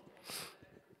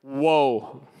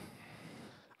 Whoa.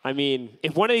 I mean,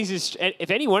 if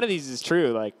any one of these is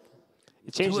true, like,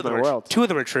 it changes my world. 2 of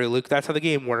them are true, Luke. That's how the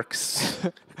game works.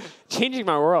 Changing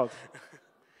my world.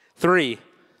 3,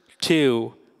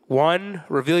 2, 1.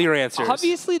 Reveal your answers.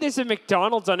 Obviously, there's a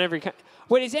McDonald's on every.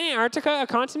 Wait, is Antarctica a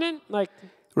continent? Like.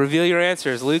 Reveal your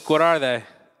answers, Luke. What are they?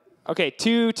 Okay,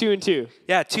 2, 2, and 2.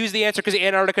 Yeah, 2's the answer because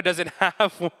Antarctica doesn't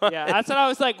have one. Yeah, that's what I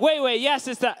was like. Wait, yes,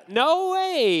 it's that. No,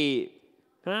 wait.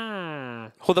 Ah.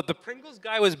 Hold up, the Pringles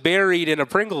guy was buried in a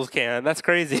Pringles can. That's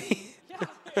crazy. Yeah.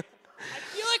 I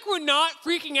feel like we're not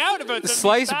freaking out about this.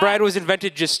 Sliced bread was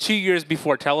invented just 2 years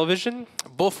before television.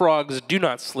 Bullfrogs do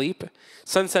not sleep.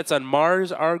 Sunsets on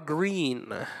Mars are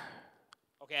green.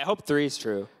 Okay, I hope 3 is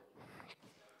true.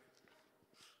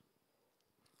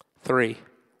 3,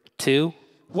 2,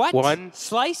 what? 1.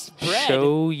 Sliced bread?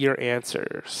 Show your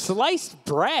answers. Sliced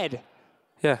bread?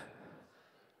 Yeah.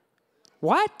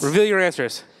 What? Reveal your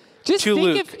answers. Just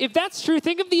think if that's true,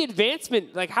 think of the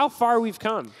advancement, like how far we've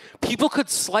come. People could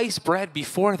slice bread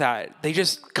before that. They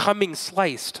just coming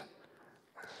sliced.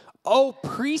 Oh,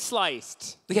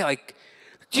 pre-sliced. Yeah, like,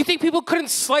 do you think people couldn't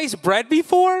slice bread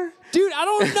before? Dude, I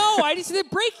don't know. I just said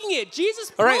breaking it. Jesus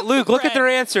broke All right, Luke, look at their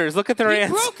answers. Look at their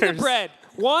answers. He broke the bread.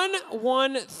 1,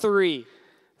 1, 3.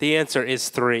 The answer is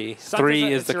 3.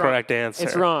 3 is the correct answer.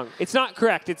 It's wrong. It's not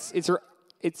correct.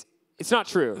 It's not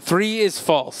true. 3 is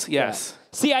false, yes. Yeah.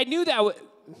 See, I knew that.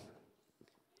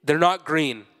 They're not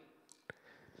green.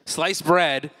 Sliced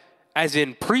bread, as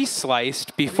in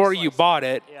pre-sliced, before you bought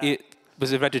it, it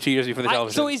was invented 2 years before the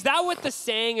television. So is that what the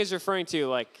saying is referring to?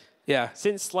 Like, yeah.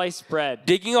 Since sliced bread.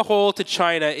 Digging a hole to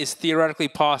China is theoretically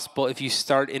possible if you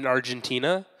start in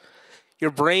Argentina. Your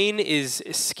brain is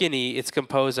skinny. It's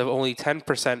composed of only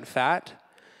 10% fat.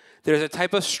 There's a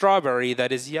type of strawberry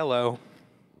that is yellow.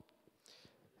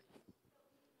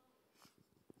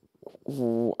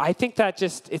 I think it's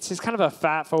just kind of a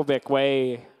fat-phobic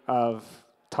way of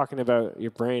talking about your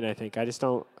brain, I think. I just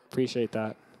don't appreciate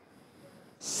that.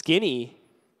 Skinny?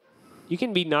 You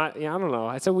can be not, I don't know.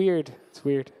 It's weird. It's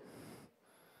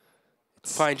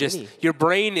fine, skinny. just your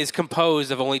brain is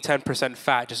composed of only 10%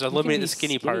 fat. Just eliminate the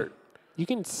skinny part. You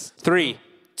can. 3,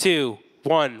 2,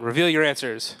 1. Reveal your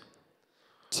answers.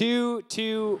 2,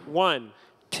 2, 1.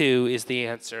 2 is the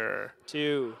answer.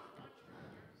 2.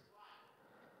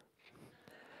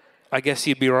 I guess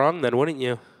you'd be wrong then, wouldn't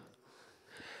you?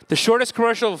 The shortest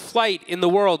commercial flight in the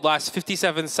world lasts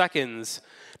 57 seconds.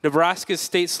 Nebraska's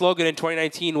state slogan in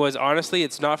 2019 was, honestly,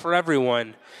 it's not for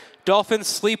everyone. Dolphins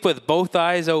sleep with both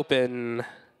eyes open.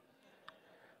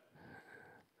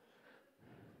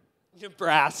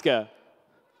 Nebraska.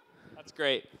 That's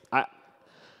great.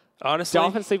 Honestly,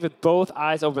 Dolphins sleep with both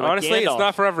eyes open. Like honestly, Gandalf. it's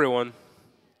not for everyone.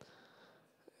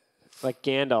 Like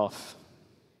Gandalf.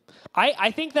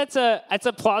 I think that's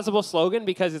a plausible slogan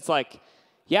because it's like,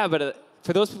 yeah, but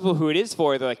for those people who it is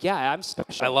for, they're like, yeah, I'm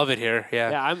special. I love it here.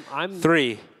 Yeah. Yeah, I'm.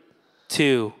 3,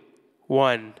 2,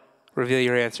 1. Reveal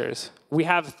your answers. We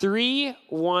have 3,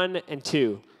 1, and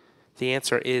 2. The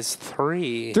answer is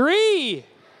 3. 3.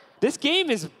 This game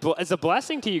is a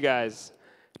blessing to you guys.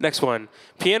 Next one.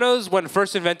 Pianos, when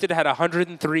first invented, had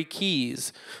 103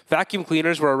 keys. Vacuum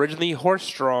cleaners were originally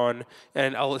horse-drawn,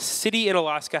 and a city in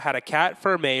Alaska had a cat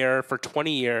for a mayor for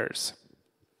 20 years.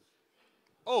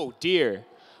 Oh dear.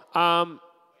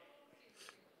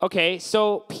 Okay,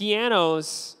 so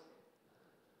pianos.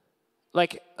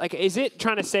 Like, is it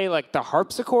trying to say like the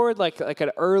harpsichord, like an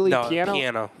early piano? No,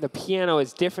 piano. The piano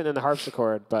is different than the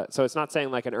harpsichord, but so it's not saying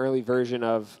like an early version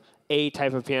of a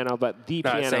type of piano, but the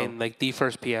piano. Not saying like the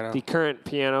first piano. The current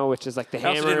piano, which is like the I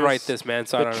hammers. also didn't write this, man,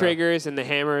 so I don't the know. triggers and the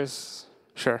hammers.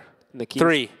 Sure. And the keys.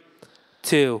 3,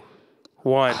 2,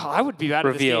 1. Oh, I would be bad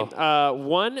Reveal. at this game.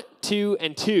 1, 2,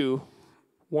 and 2.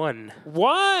 1.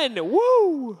 1.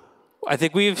 Woo! I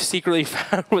think we've secretly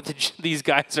found what these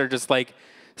guys are just like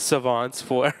savants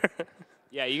for.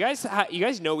 Yeah, you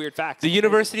guys know weird facts. The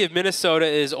University of Minnesota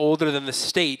is older than the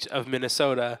state of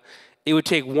Minnesota. It would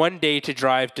take 1 day to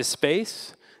drive to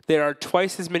space. There are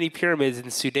twice as many pyramids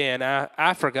in Sudan,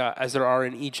 Africa, as there are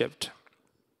in Egypt.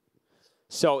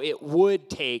 So it would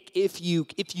take, if you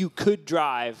could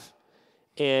drive,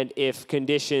 and if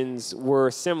conditions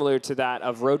were similar to that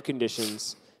of road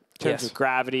conditions, in terms of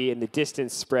gravity and the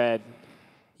distance spread,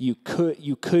 you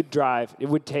could drive. It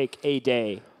would take a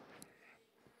day.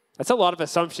 That's a lot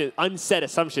of unsaid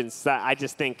assumptions that I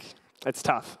just think it's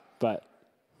tough, but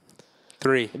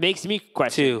 3, it makes me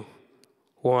question. 2,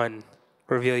 1.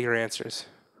 Reveal your answers.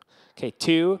 Okay,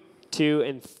 2, 2,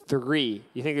 and 3.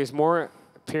 You think there's more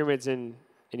pyramids in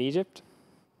Egypt?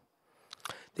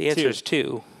 The answer is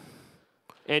 2.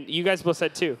 And you guys both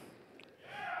said 2.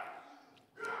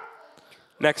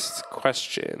 Next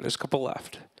question. There's a couple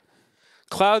left.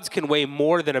 Clouds can weigh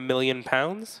more than 1 million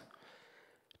pounds.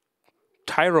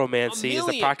 Tyromancy is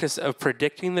the practice of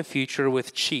predicting the future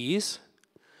with cheese.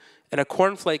 And a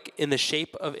cornflake in the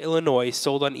shape of Illinois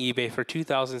sold on eBay for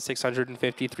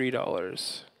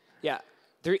 $2,653. Yeah,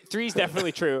 3 is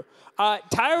definitely true.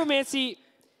 Tyromancy,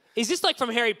 is this like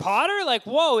from Harry Potter? Like,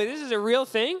 whoa, this is a real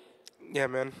thing? Yeah,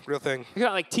 man. Real thing. You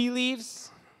got like tea leaves?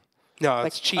 No, Like,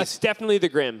 it's cheese. It's definitely the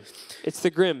Grim. It's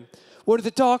the Grim. What are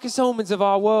the darkest omens of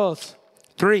our world?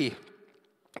 3,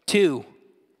 2,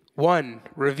 1.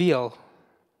 Reveal.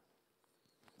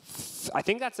 I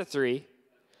think that's a 3.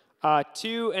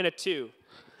 2 and a 2.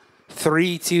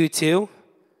 3, 2, 2.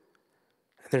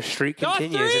 And their streak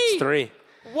continues. It's 3.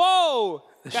 Whoa!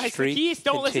 The Guys, streak the keys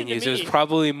don't continues. listen to me. It was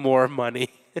probably more money.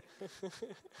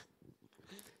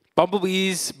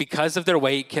 Bumblebees, because of their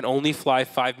weight, can only fly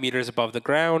 5 meters above the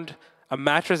ground. A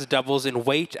mattress doubles in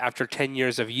weight after 10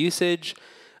 years of usage.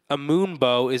 A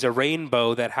moonbow is a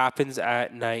rainbow that happens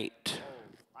at night.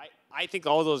 I think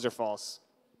all those are false.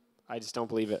 I just don't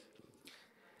believe it.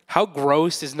 How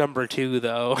gross is number 2,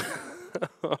 though?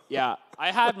 Yeah,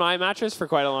 I had my mattress for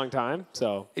quite a long time,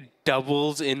 so. It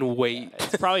doubles in weight.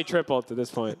 It's probably tripled to this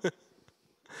point.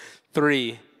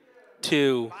 3,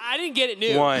 2, I didn't get it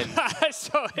new. 1.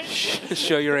 So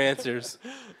Show your answers.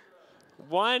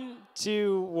 1,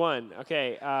 2, 1.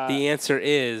 Okay. The answer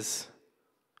is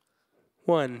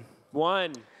 1.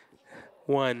 1.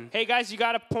 1. Hey, guys, you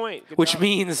got a point. Good Which job.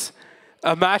 means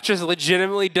a mattress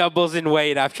legitimately doubles in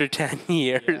weight after 10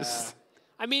 years. Yeah.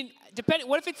 I mean,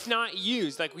 what if it's not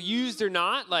used? Like, used or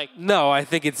not? Like. No, I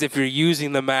think it's if you're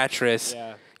using the mattress,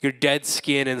 Yeah. your dead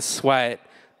skin and sweat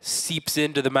seeps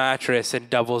into the mattress and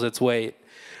doubles its weight.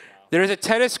 There is a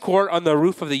tennis court on the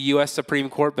roof of the U.S. Supreme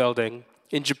Court building.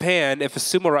 In Japan, if a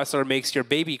sumo wrestler makes your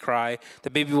baby cry, the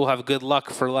baby will have good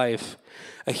luck for life.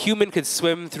 A human could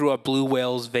swim through a blue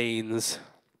whale's veins.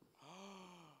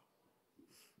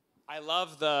 I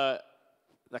love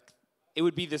it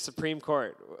would be the Supreme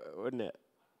Court, wouldn't it?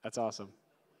 That's awesome.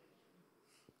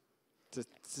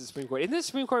 It's the Supreme Court. Isn't the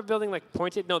Supreme Court building like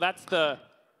pointed? No, that's the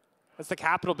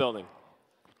Capitol building.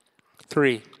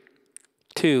 3,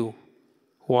 2,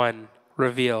 1.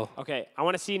 Reveal. Okay, I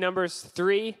want to see numbers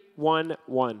 3, 1,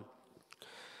 1.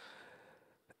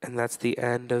 And that's the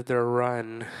end of their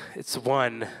run. It's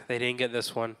 1. They didn't get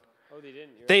this one. Oh, they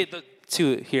didn't. The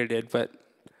 2 here did, but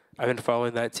I've been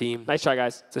following that team. Nice try,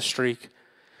 guys. It's a streak.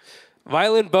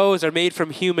 Violin bows are made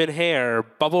from human hair.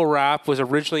 Bubble wrap was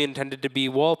originally intended to be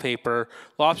wallpaper.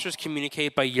 Lobsters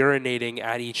communicate by urinating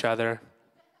at each other.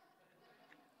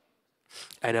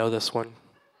 I know this one.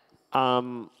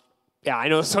 Yeah, I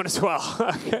know this one as well.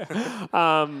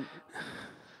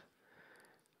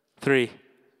 3,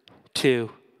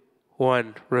 2,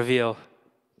 1. Reveal.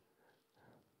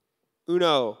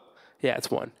 Uno. Yeah, it's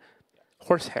 1.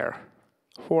 Horsehair.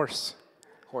 Horse.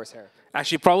 Horsehair.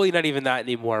 Actually, probably not even that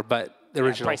anymore, but the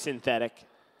original. Probably synthetic.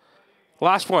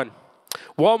 Last one.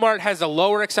 Walmart has a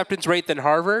lower acceptance rate than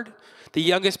Harvard. The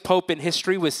youngest pope in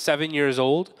history was 7 years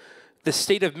old. The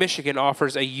state of Michigan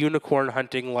offers a unicorn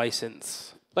hunting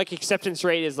license. Like acceptance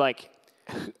rate is like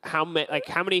how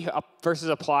many versus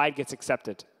applied gets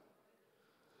accepted.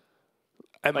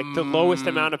 Like the lowest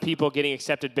amount of people getting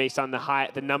accepted based on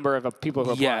the number of people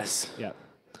who apply. Yes. Yeah.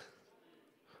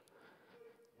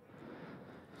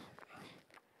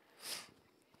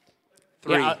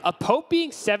 Yeah, a pope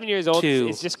being 7 years old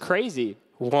is just crazy.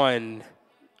 1.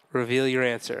 Reveal your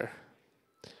answer.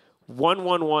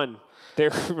 111. They're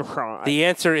wrong. The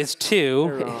answer is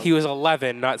 2. He was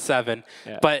 11, not 7.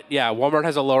 Yeah. But yeah, Walmart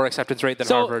has a lower acceptance rate than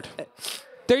Harvard.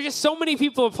 There's just so many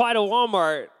people apply to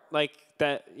Walmart, like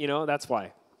that. You know, that's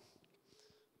why.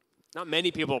 Not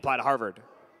many people apply to Harvard.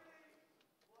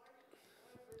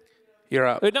 You're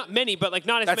up. Not many, but like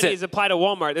not as many as apply to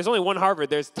Walmart. There's only one Harvard.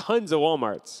 There's tons of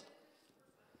Walmarts.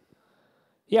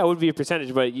 Yeah, it would be a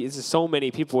percentage, but it's just so many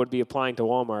people would be applying to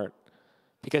Walmart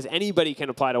because anybody can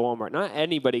apply to Walmart. Not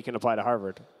anybody can apply to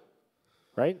Harvard,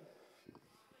 right?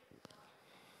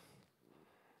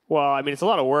 Well, I mean, it's a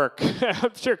lot of work.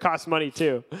 I'm sure it costs money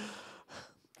too.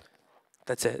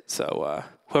 That's it. So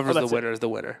whoever's the winner is the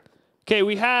winner. Okay,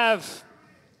 we have.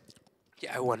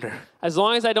 Yeah, I wonder. As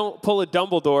long as I don't pull a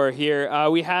Dumbledore here,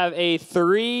 we have a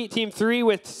team 3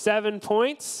 with 7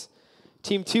 points.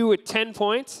 Team 2 with 10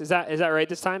 points. Is that right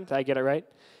this time? Did I get it right?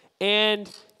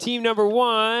 And team number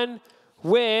 1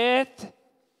 with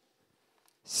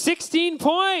 16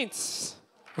 points.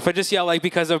 If I just yell, like,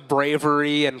 because of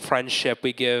bravery and friendship,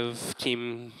 we give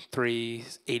team 3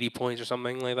 80 points or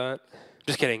something like that.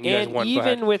 Just kidding. You guys won. And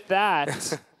even with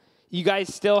that, you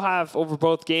guys still have, over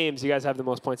both games, you guys have the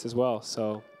most points as well.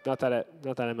 So not that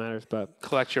it matters, but.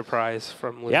 Collect your prize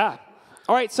from Luke. Yeah.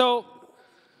 All right, so.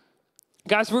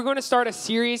 Guys, we're going to start a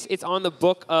series. It's on the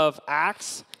book of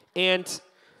Acts. And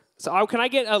so can I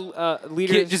get a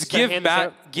leader Just give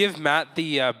Matt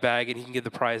the bag and he can get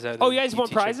the prize out. Oh, you guys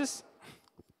want prizes?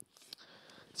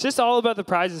 It's just all about the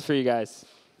prizes for you guys.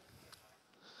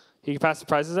 You can pass the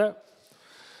prizes out.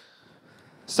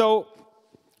 So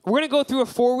we're going to go through a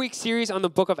 4-week series on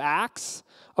the book of Acts.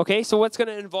 Okay, so what's going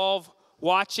to involve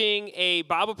watching a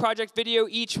Bible Project video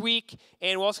each week.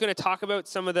 And we're also going to talk about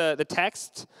some of the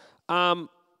text.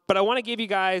 But I want to give you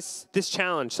guys this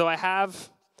challenge. So I have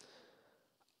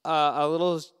a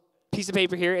little piece of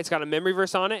paper here. It's got a memory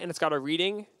verse on it, and it's got a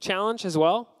reading challenge as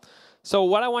well. So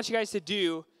what I want you guys to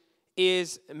do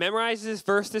is memorize this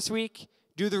verse this week,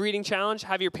 do the reading challenge,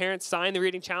 have your parents sign the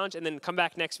reading challenge, and then come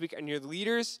back next week, and your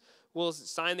leaders will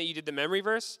sign that you did the memory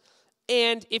verse.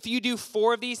 And if you do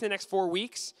 4 of these in the next 4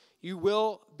 weeks, you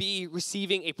will be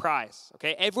receiving a prize.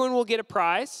 Okay, everyone will get a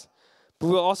prize. But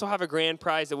we'll also have a grand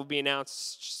prize that will be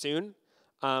announced soon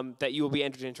that you will be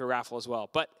entered into a raffle as well.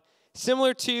 But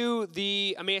similar to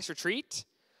the Emmaus retreat,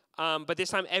 but this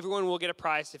time everyone will get a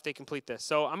prize if they complete this.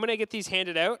 So I'm going to get these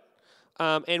handed out,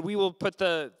 and we will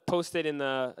post it in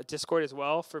the Discord as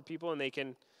well for people, and they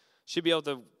should be able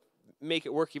to make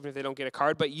it work even if they don't get a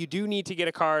card. But you do need to get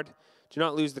a card. Do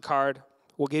not lose the card.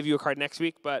 We'll give you a card next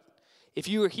week. But if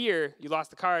you were here, you lost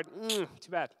the card, too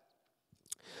bad.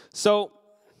 So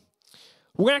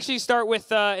we're going to actually start with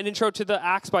an intro to the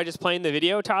Acts by just playing the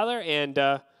video, Tyler, and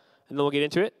then we'll get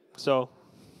into it. So,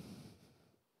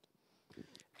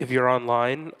 if you're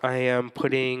online, I am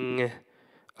putting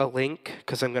a link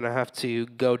because I'm going to have to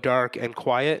go dark and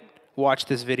quiet, watch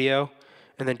this video,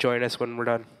 and then join us when we're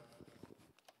done.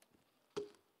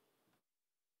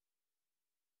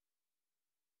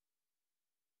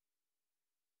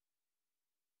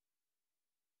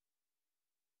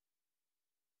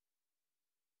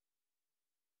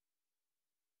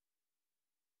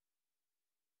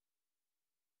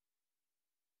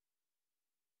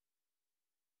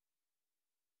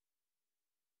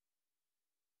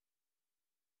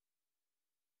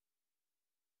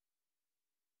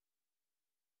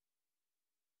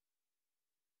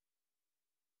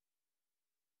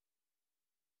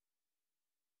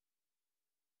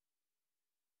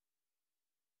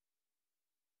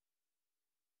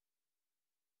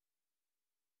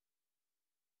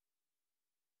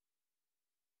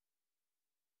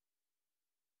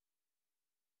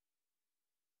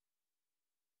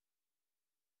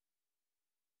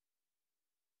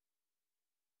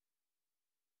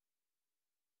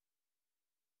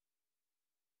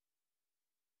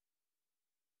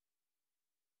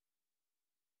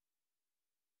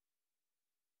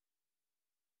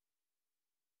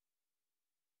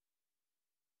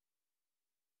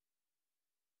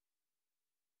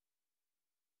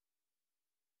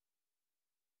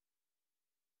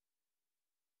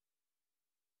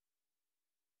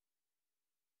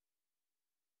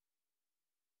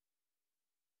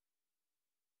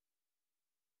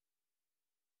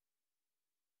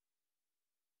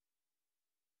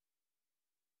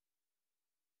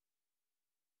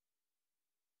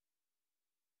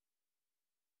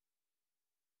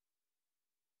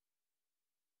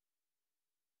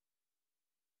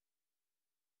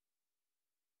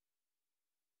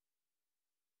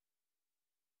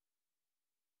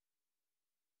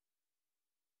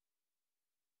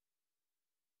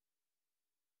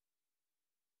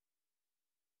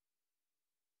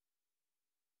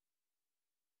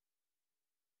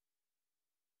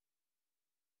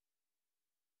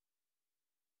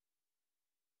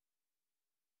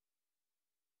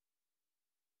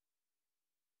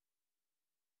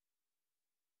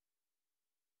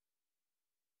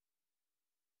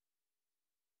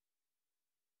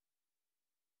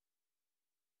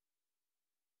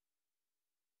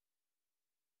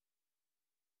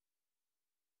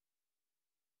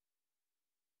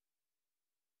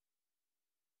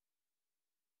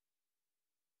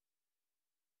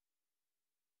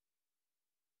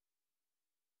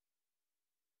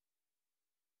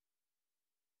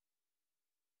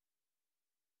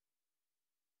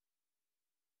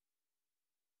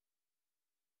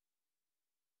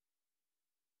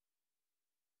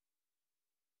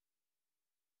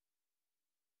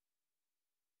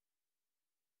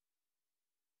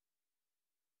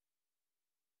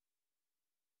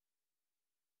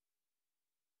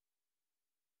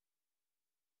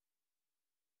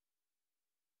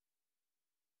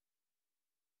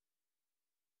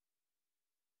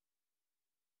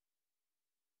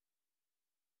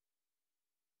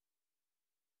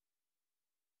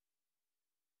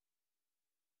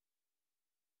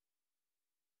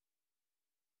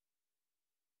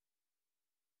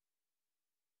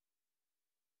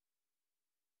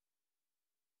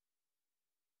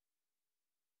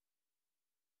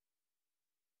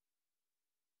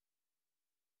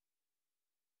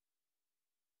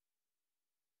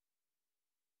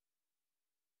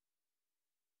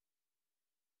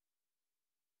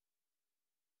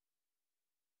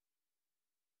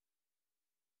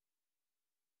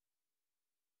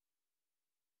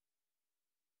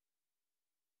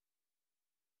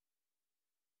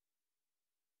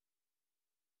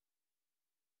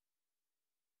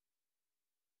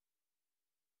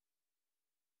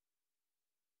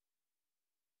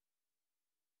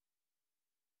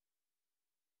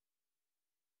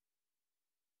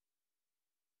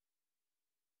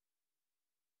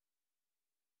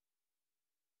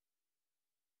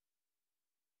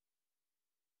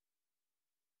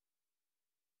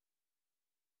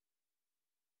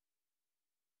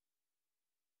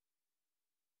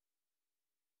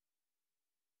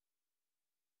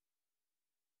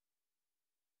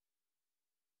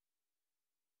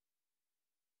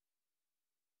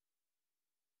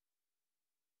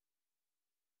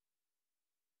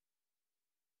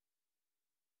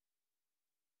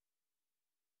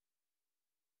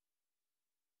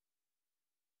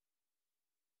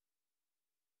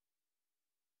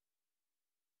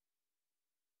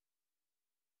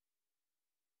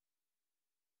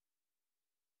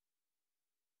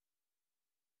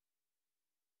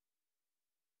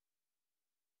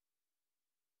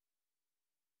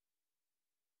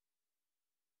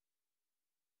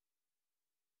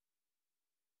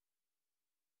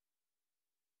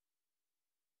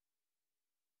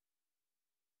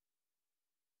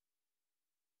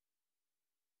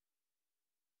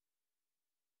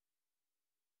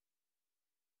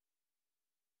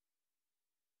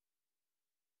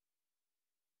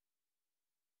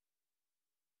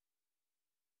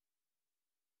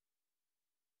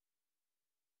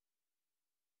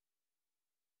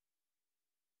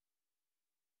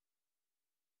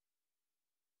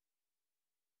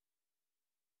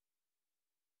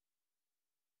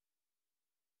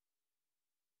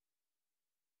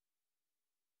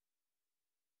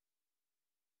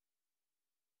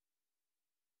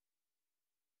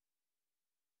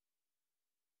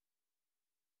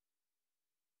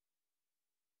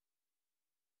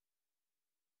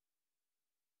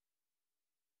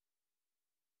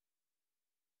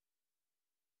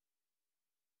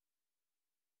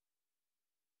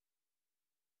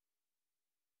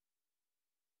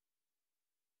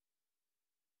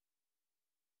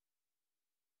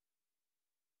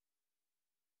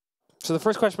 So the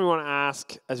first question we want to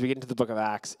ask as we get into the book of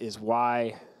Acts is,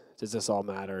 why does this all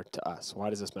matter to us? Why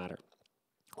does this matter?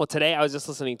 Well, today I was just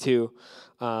listening to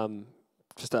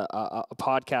just a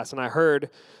podcast, and I heard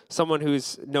someone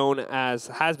who's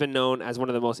has been known as one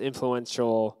of the most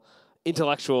influential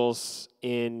intellectuals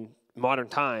in modern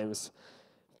times,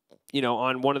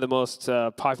 on one of the most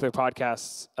popular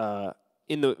podcasts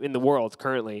in the world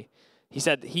currently. He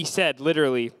said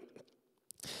literally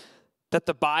that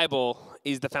the Bible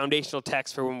is the foundational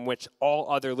text from which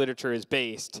all other literature is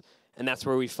based, and that's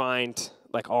where we find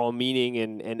like all meaning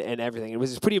and everything. It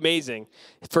was pretty amazing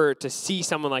to see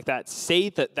someone like that say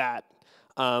that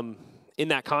in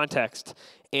that context.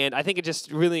 And I think it's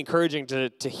just really encouraging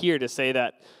to say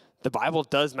that the Bible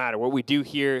does matter. What we do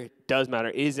here does matter.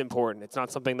 It is important. It's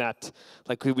not something that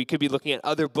like we could be looking at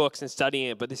other books and studying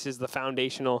it, but this is the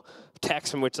foundational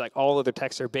text from which like all other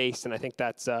texts are based. And I think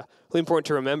that's really important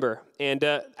to remember. And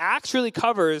Acts really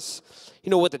covers,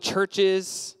 what the church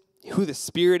is, who the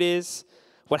Spirit is,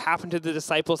 what happened to the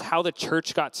disciples, how the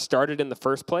church got started in the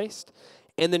first place,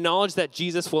 and the knowledge that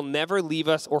Jesus will never leave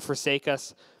us or forsake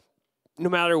us no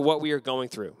matter what we are going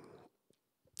through.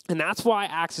 And that's why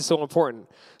Acts is so important.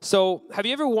 So have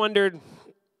you ever wondered,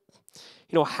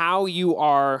 how you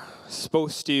are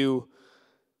supposed to,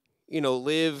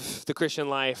 live the Christian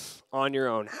life on your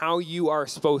own, how you are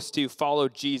supposed to follow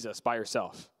Jesus by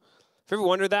yourself? Have you ever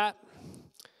wondered that?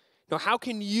 How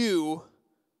can you,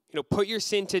 put your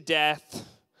sin to death,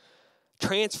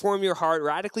 transform your heart,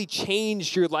 radically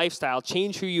change your lifestyle,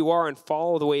 change who you are, and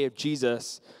follow the way of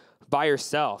Jesus by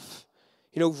yourself?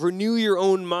 Renew your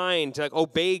own mind to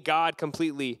obey God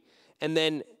completely, and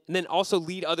then also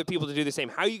lead other people to do the same.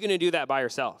 How are you going to do that by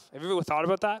yourself? Have you ever thought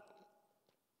about that?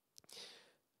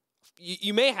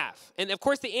 You may have. And of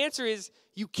course, the answer is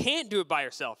you can't do it by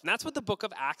yourself. And that's what the book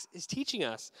of Acts is teaching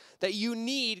us, that you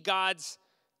need God's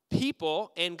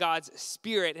people and God's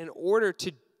Spirit in order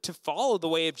to follow the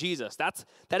way of Jesus. That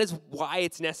is why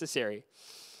it's necessary.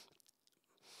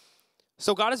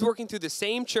 So God is working through the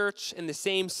same church and the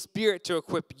same Spirit to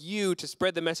equip you to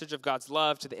spread the message of God's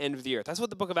love to the end of the earth. That's what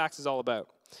the book of Acts is all about.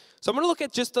 So I'm going to look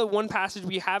at just the one passage.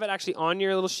 We have it actually on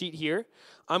your little sheet here.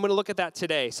 I'm going to look at that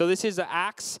today. So this is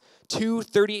Acts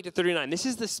 2:38 to 39. This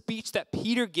is the speech that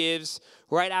Peter gives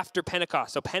right after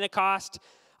Pentecost. So Pentecost,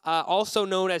 also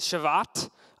known as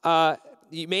Shavuot.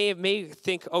 You may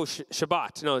think,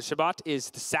 Shabbat. No, Shabbat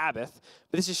is the Sabbath.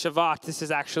 But this is Shavuot. This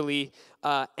is actually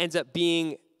ends up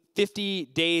being 50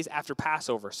 days after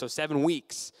Passover, so 7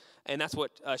 weeks. And that's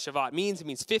what Shavuot means. It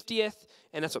means 50th,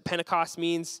 and that's what Pentecost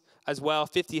means as well,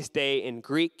 50th day in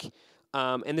Greek.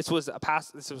 And this was a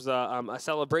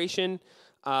celebration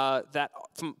that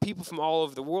people from all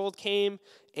over the world came,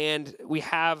 and we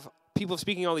have people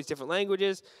speaking all these different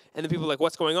languages, and then people are like,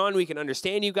 what's going on? We can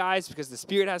understand you guys because the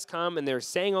Spirit has come, and they're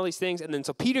saying all these things. And then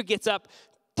so Peter gets up,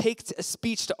 takes a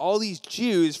speech to all these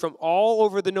Jews from all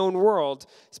over the known world,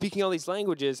 speaking all these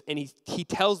languages, and he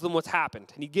tells them what's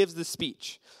happened, and he gives the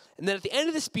speech. And then at the end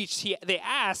of the speech, they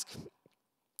ask,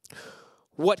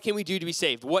 what can we do to be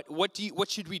saved? What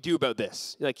should we do about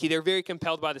this? They're very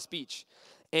compelled by the speech.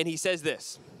 And he says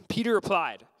this. Peter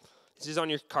replied, this is on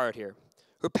your card here,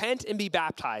 repent and be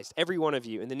baptized, every one of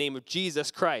you, in the name of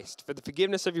Jesus Christ, for the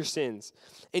forgiveness of your sins,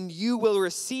 and you will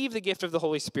receive the gift of the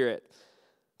Holy Spirit.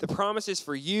 The promise is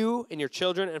for you and your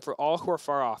children and for all who are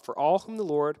far off, for all whom the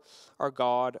Lord our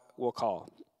God will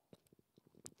call.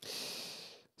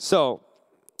 So,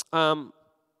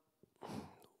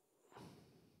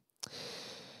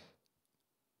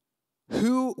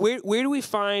 where do we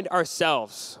find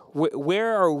ourselves?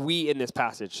 Where are we in this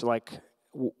passage?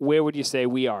 Where would you say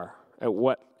we are?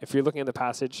 If you're looking at the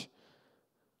passage,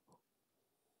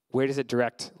 where does it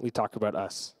directly talk about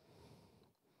us?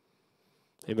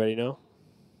 Anybody know?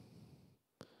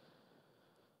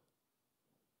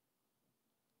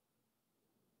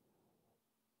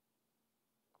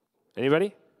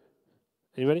 Anybody?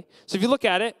 So if you look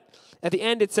at it, at the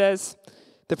end it says,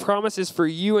 the promise is for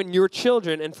you and your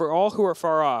children and for all who are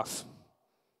far off.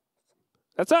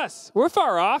 That's us. We're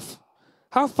far off.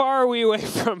 How far are we away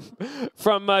from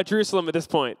Jerusalem at this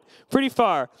point? Pretty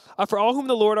far. For all whom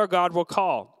the Lord our God will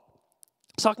call.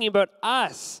 It's talking about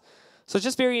us. So it's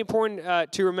just very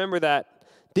important to remember that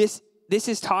this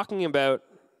is talking about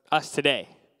us today,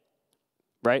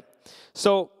 right?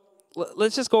 So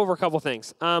let's just go over a couple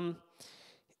things. I'm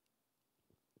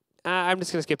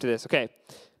just going to skip to this. Okay.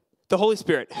 The Holy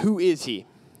Spirit, who is he?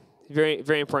 Very,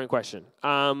 very important question.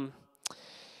 The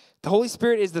Holy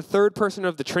Spirit is the third person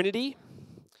of the Trinity.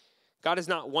 God is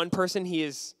not one person. He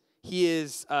is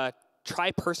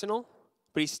tripersonal,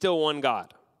 but he's still one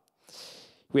God.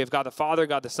 We have God the Father,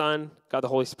 God the Son, God the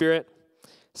Holy Spirit,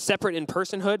 separate in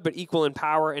personhood, but equal in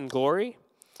power and glory.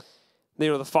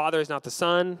 The Father is not the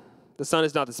Son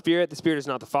is not the Spirit is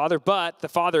not the Father, but the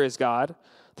Father is God,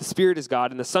 the Spirit is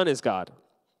God, and the Son is God.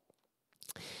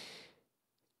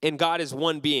 And God is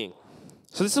one being.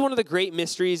 So this is one of the great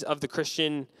mysteries of the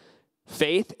Christian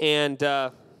faith, and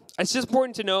it's just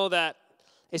important to know that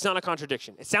it's not a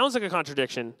contradiction. It sounds like a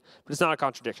contradiction, but it's not a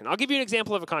contradiction. I'll give you an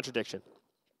example of a contradiction.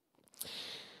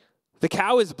 The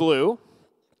cow is blue.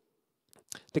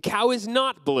 The cow is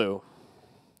not blue.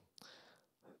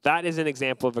 That is an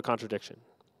example of a contradiction.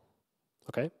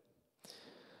 Okay?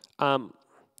 Now,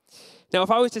 if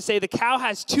I was to say the cow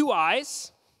has 2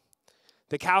 eyes,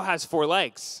 the cow has 4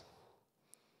 legs,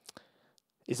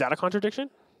 is that a contradiction?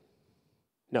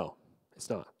 No, it's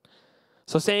not.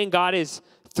 So saying God is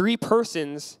 3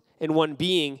 persons in one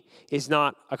being is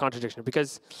not a contradiction,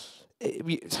 because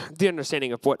the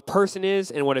understanding of what person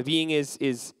is and what a being is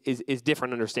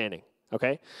different understanding.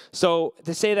 Okay? So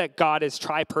to say that God is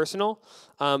tri-personal,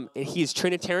 and he is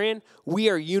Trinitarian, we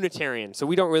are Unitarian. So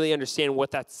we don't really understand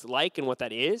what that's like and what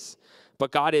that is.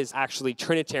 But God is actually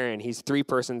Trinitarian. He's 3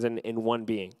 persons in one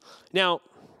being. Now,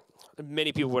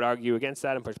 many people would argue against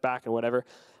that and push back and whatever.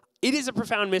 It is a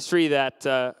profound mystery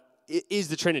that is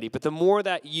the Trinity. But the more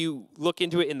that you look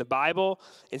into it in the Bible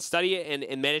and study it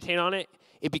and meditate on it,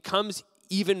 it becomes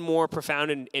even more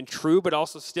profound and true, but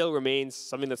also still remains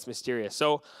something that's mysterious.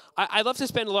 So I'd love to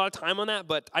spend a lot of time on that,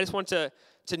 but I just want to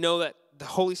know that the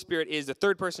Holy Spirit is the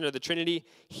 3rd person of the Trinity.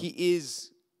 He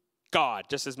is God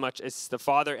just as much as the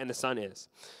Father and the Son is.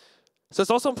 So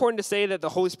it's also important to say that the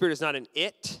Holy Spirit is not an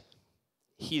it.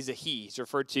 He's a he. He's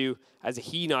referred to as a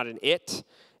he, not an it.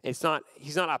 He's not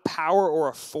a power or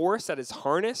a force that is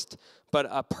harnessed, but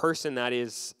a person that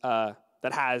is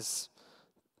that has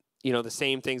the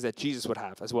same things that Jesus would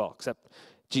have as well, except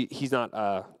he's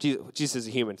not. Jesus is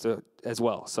a human as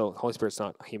well, so the Holy Spirit's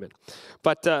not a human.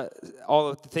 But all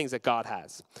of the things that God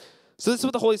has. So this is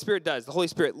what the Holy Spirit does. The Holy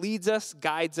Spirit leads us,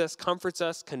 guides us, comforts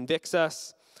us, convicts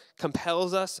us,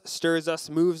 compels us, stirs us,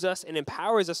 moves us, and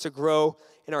empowers us to grow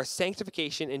in our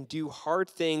sanctification and do hard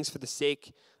things for the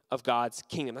sake of God's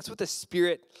kingdom. That's what the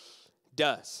Spirit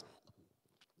does.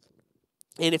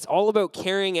 And it's all about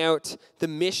carrying out the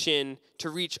mission to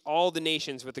reach all the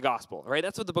nations with the gospel, right?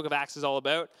 That's what the book of Acts is all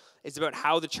about. It's about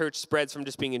how the church spreads from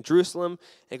just being in Jerusalem.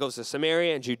 It goes to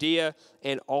Samaria and Judea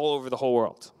and all over the whole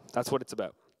world. That's what it's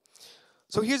about.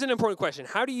 So here's an important question.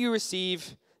 How do you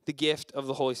receive the gift of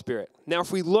the Holy Spirit? Now,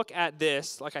 if we look at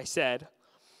this, like I said,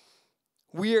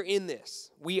 we are in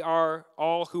this. We are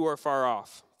all who are far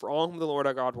off, for all whom the Lord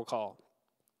our God will call.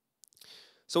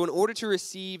 So in order to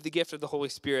receive the gift of the Holy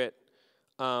Spirit,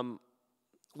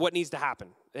 what needs to happen?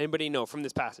 Anybody know from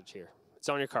this passage here? It's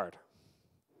on your card.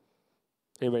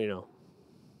 Anybody know?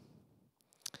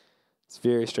 It's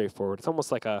very straightforward. It's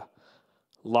almost like a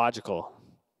logical.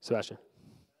 Sebastian.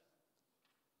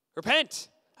 Repent.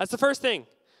 That's the first thing.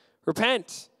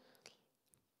 Repent.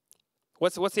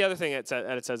 What's the other thing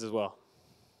that it says as well?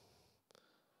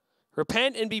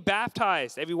 Repent and be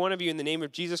baptized, every one of you, in the name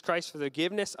of Jesus Christ for the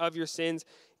forgiveness of your sins,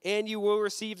 and you will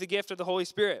receive the gift of the Holy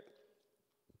Spirit.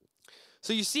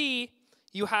 So you see,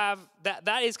 you have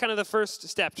that is kind of the first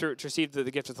step to receive the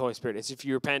gift of the Holy Spirit. Is if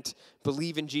you repent,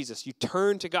 believe in Jesus. You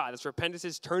turn to God. That's repentance,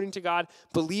 is turning to God,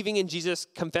 believing in Jesus,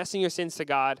 confessing your sins to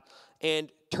God, and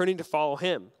turning to follow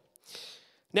him.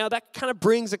 Now that kind of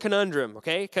brings a conundrum,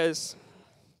 okay? Because,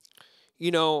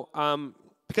 because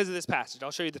of this passage.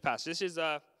 I'll show you the passage. This is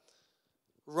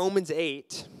Romans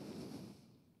 8,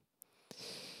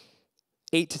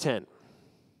 8 to 10.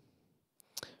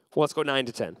 Well, let's go 9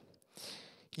 to 10.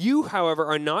 You, however,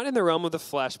 are not in the realm of the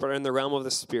flesh, but are in the realm of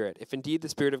the Spirit, if indeed the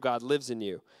Spirit of God lives in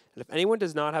you. And if anyone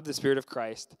does not have the Spirit of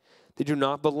Christ, they do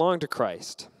not belong to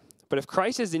Christ. But if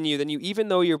Christ is in you, then you, even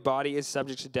though your body is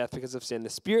subject to death because of sin, the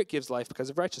Spirit gives life because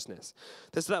of righteousness.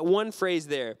 There's that one phrase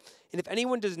there. And if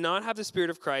anyone does not have the Spirit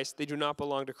of Christ, they do not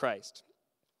belong to Christ.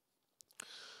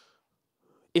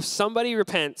 If somebody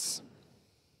repents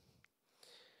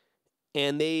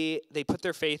and they put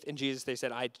their faith in Jesus, they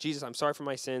said, Jesus, I'm sorry for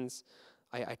my sins.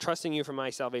 I trust in you for my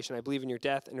salvation. I believe in your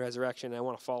death and resurrection, and I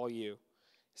want to follow you.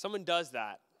 If someone does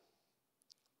that,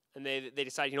 and they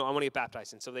decide, I want to get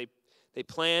baptized. And so they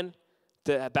plan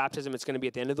the baptism. It's going to be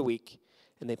at the end of the week.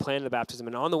 And they plan the baptism.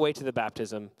 And on the way to the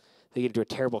baptism, they get into a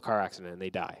terrible car accident, and they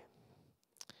die.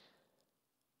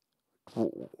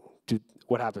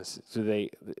 What happens? Are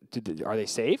they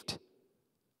saved?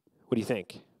 What do you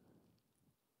think?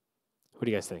 What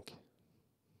do you guys think?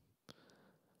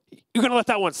 You're going to let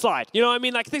that one slide.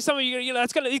 I think some of you,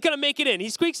 he's going to make it in. He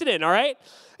squeaks it in, all right?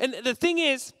 And the thing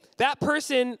is, that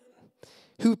person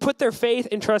who put their faith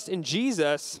and trust in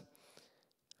Jesus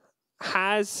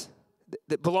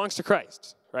that belongs to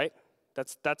Christ, right? I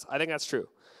think that's true.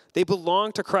 They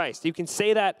belong to Christ. You can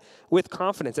say that with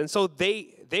confidence. And so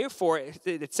therefore,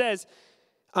 it says,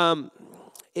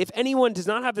 if anyone does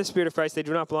not have the Spirit of Christ, they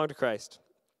do not belong to Christ.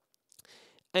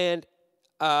 And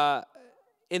as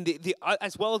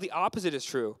well as the opposite is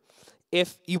true.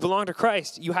 If you belong to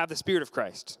Christ, you have the Spirit of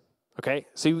Christ. Okay?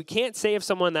 So we can't say of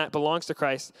someone that belongs to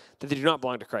Christ that they do not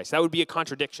belong to Christ. That would be a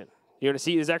contradiction. You want to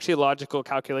see, there's actually a logical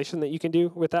calculation that you can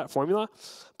do with that formula.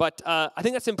 But I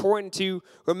think that's important to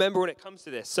remember when it comes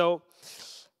to this. So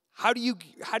how do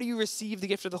you receive the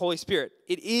gift of the Holy Spirit?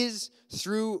 It is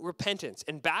through repentance.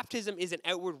 And baptism is an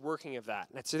outward working of that.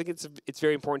 And I think it's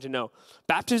very important to know.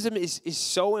 Baptism is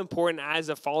so important as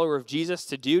a follower of Jesus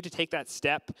to take that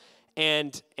step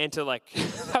and to like,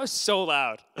 that was so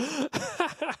loud.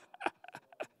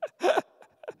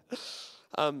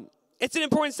 It's an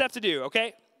important step to do,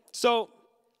 okay? So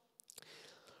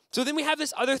then we have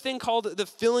this other thing called the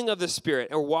filling of the Spirit,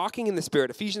 or walking in the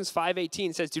Spirit. Ephesians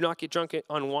 5:18 says, do not get drunk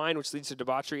on wine, which leads to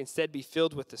debauchery. Instead, be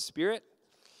filled with the Spirit.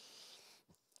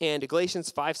 And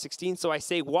Galatians 5:16, so I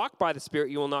say, walk by the Spirit,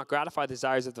 you will not gratify the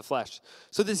desires of the flesh.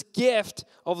 So this gift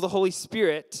of the Holy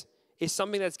Spirit is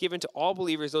something that's given to all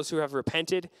believers, those who have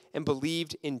repented and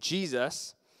believed in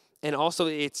Jesus. And also,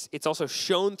 it's also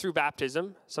shown through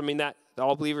baptism, something that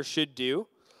all believers should do,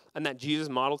 and that Jesus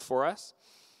modeled for us.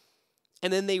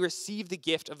 And then they receive the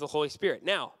gift of the Holy Spirit.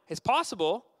 Now, it's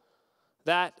possible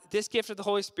that this gift of the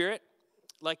Holy Spirit,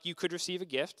 like you could receive a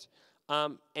gift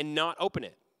and not open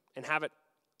it and have it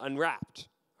unwrapped,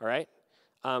 all right?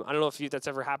 I don't know if that's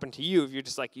ever happened to you, if you're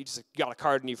just like, you just got a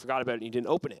card and you forgot about it and you didn't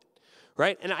open it,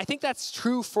 right? And I think that's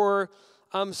true for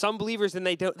some believers, and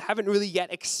they haven't really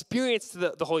yet experienced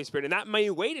the Holy Spirit. And that may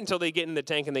wait until they get in the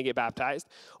tank and they get baptized.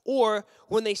 Or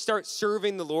when they start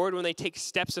serving the Lord, when they take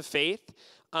steps of faith,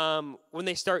 when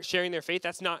they start sharing their faith,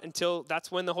 that's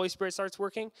when the Holy Spirit starts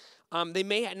working. They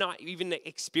may not even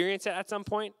experience it at some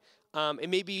point. It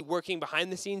may be working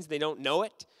behind the scenes. They don't know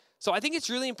it. So I think it's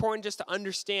really important just to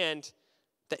understand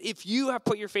that if you have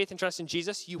put your faith and trust in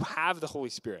Jesus, you have the Holy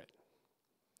Spirit.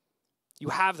 You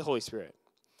have the Holy Spirit.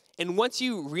 And once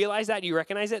you realize that, you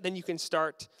recognize it, then you can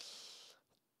start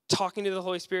talking to the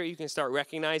Holy Spirit. You can start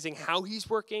recognizing how he's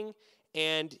working,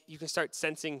 and you can start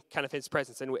sensing kind of his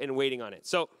presence and waiting on it.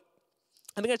 So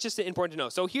I think that's just important to know.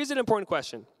 So here's an important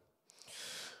question.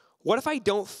 What if I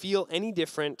don't feel any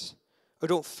different or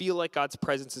don't feel like God's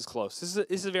presence is close? This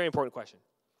is a very important question.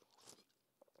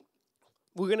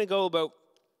 We're going to go about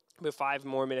 5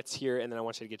 more minutes here, and then I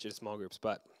want you to get you to small groups.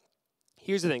 But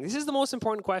here's the thing. This is the most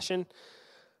important question.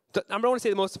 I don't want to say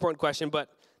the most important question, but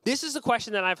this is a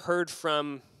question that I've heard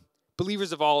from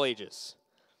believers of all ages,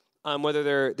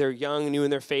 whether they're young, new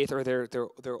in their faith, or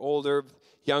they're older,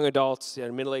 young adults,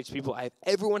 middle-aged people.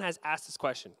 Everyone has asked this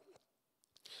question.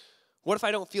 What if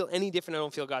I don't feel any different? I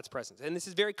don't feel God's presence. And this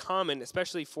is very common,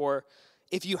 especially for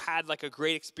if you had like a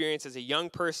great experience as a young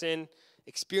person,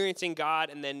 experiencing God,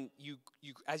 and then you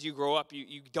as you grow up,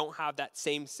 you don't have that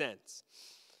same sense.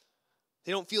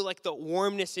 They don't feel like the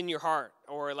warmness in your heart,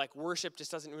 or like worship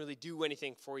just doesn't really do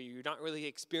anything for you. You're not really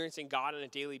experiencing God on a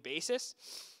daily basis.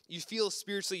 You feel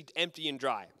spiritually empty and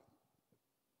dry.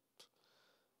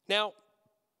 Now,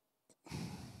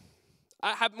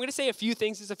 I'm going to say a few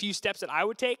things. There's a few steps that I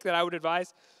would take, that I would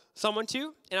advise someone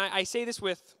to. And I say this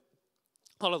with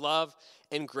a lot of love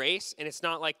and grace. And it's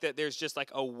not like that there's just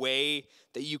like a way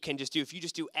that you can just do. If you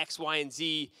just do X, Y, and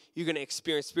Z, you're going to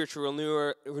experience spiritual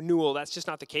renewal. That's just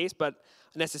not the case, but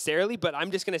necessarily. But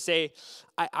I'm just going to say,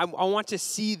 I want to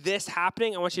see this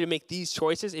happening. I want you to make these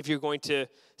choices if you're going to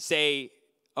say,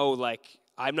 oh, like,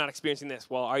 I'm not experiencing this.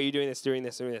 Well, are you doing this, doing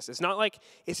this, doing this? It's not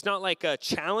like a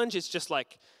challenge. It's just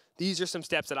like, these are some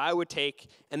steps that I would take,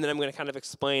 and then I'm going to kind of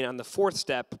explain on the fourth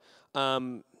step,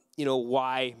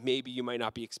 why maybe you might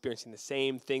not be experiencing the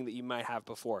same thing that you might have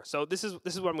before. So this is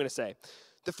what I'm going to say.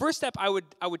 The first step I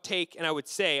would take, and I would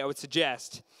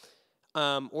suggest,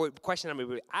 or the question I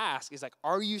would ask is like,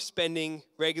 are you spending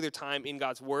regular time in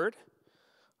God's Word?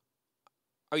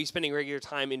 Are you spending regular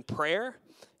time in prayer?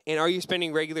 And are you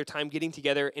spending regular time getting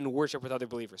together in worship with other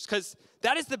believers? Because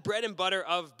that is the bread and butter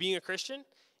of being a Christian.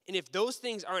 And if those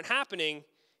things aren't happening,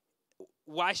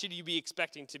 why should you be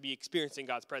expecting to be experiencing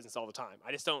God's presence all the time?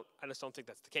 I just don't think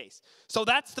that's the case. So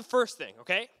that's the first thing,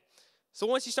 okay? So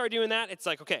once you start doing that, it's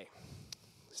like, okay,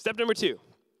 step number 2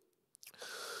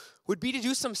 would be to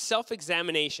do some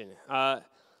self-examination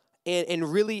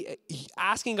and really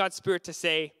asking God's Spirit to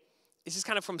say, this is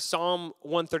kind of from Psalm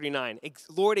 139.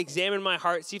 Lord, examine my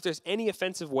heart, see if there's any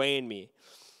offensive way in me.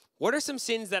 What are some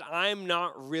sins that I'm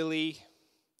not really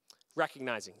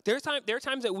recognizing. There are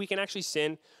times that we can actually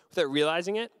sin without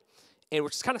realizing it, and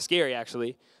which is kind of scary,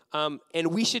 actually. And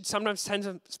we should sometimes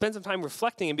spend some time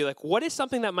reflecting and be like, what is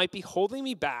something that might be holding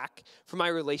me back from my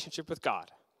relationship with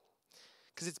God?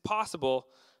 Because it's possible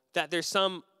that there's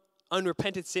some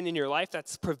unrepented sin in your life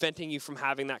that's preventing you from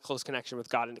having that close connection with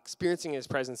God and experiencing his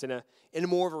presence in a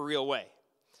more of a real way.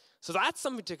 So that's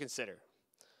something to consider,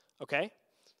 okay?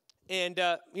 And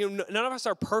none of us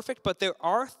are perfect, but there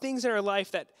are things in our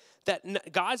life that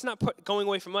God's not going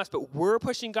away from us, but we're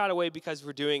pushing God away because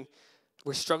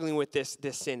we're struggling with this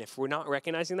sin. If we're not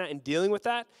recognizing that and dealing with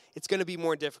that, it's going to be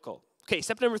more difficult. Okay,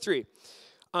 step number 3.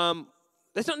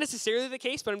 That's not necessarily the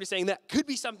case, but I'm just saying that could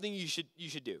be something you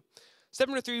should do. Step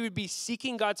number 3 would be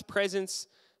seeking God's presence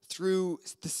through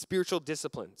the spiritual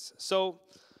disciplines. So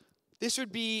this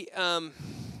would be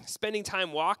spending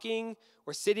time walking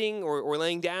or sitting or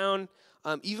laying down,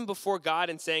 even before God,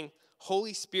 and saying,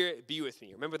 Holy Spirit, be with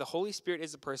me. Remember, the Holy Spirit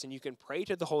is a person. You can pray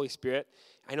to the Holy Spirit.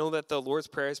 I know that the Lord's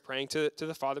Prayer is praying to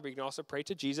the Father, but you can also pray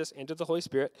to Jesus and to the Holy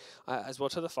Spirit, as well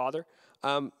to the Father.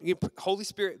 Holy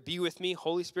Spirit, be with me.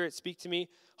 Holy Spirit, speak to me.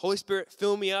 Holy Spirit,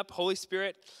 fill me up. Holy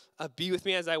Spirit, be with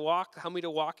me as I walk. Help me to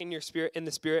walk in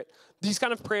the Spirit. These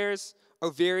kind of prayers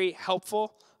are very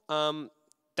helpful.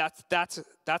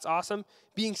 That's awesome.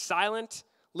 Being silent,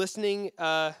 listening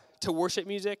to worship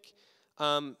music.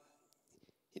 And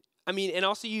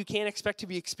also you can't expect to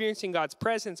be experiencing God's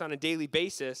presence on a daily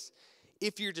basis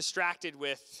if you're distracted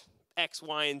with X,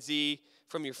 Y, and Z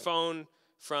from your phone,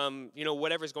 from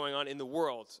whatever's going on in the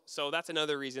world. So that's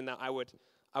another reason that I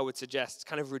would suggest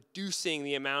kind of reducing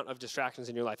the amount of distractions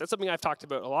in your life. That's something I've talked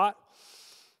about a lot.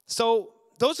 So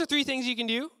those are 3 things you can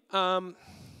do. And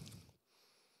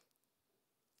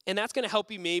that's going to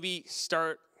help you maybe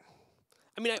start.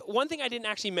 One thing I didn't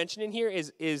actually mention in here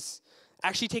is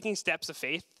actually taking steps of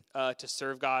faith to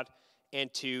serve God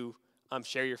and to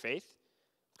share your faith,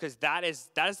 because that is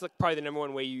probably the number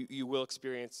one way you will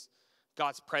experience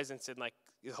God's presence, and like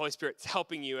the Holy Spirit's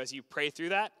helping you as you pray through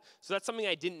that. So that's something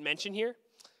I didn't mention here.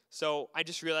 So I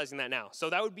just realizing that now. So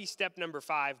that would be step number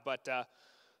 5. But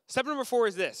step number 4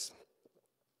 is this,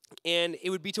 and it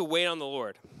would be to wait on the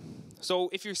Lord. So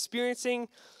if you're experiencing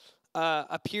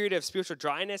a period of spiritual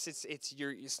dryness,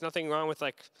 it's nothing wrong with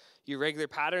like your regular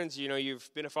patterns.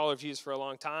 You've been a follower of Jesus for a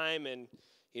long time, and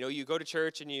you go to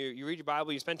church and you read your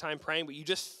Bible, you spend time praying, but you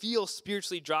just feel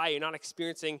spiritually dry. You're not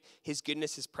experiencing his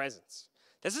goodness, his presence.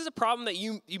 This is a problem that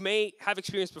you may have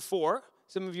experienced before.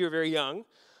 Some of you are very young,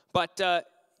 but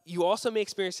you also may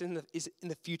experience it in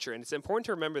the future, and it's important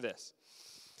to remember this.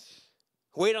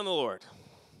 Wait on the Lord.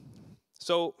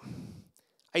 So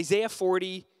Isaiah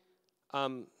 40,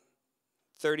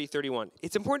 30, 31.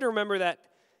 It's important to remember that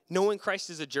knowing Christ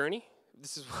is a journey.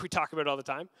 This is what we talk about all the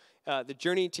time. The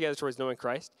journey together towards knowing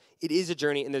Christ. It is a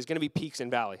journey, and there's going to be peaks and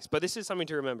valleys. But this is something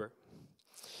to remember.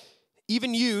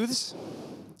 Even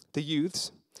the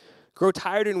youths, grow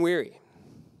tired and weary.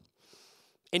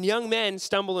 And young men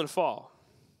stumble and fall.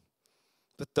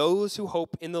 But those who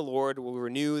hope in the Lord will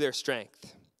renew their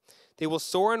strength. They will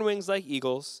soar on wings like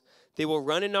eagles. They will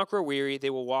run and not grow weary. They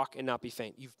will walk and not be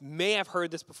faint. You may have heard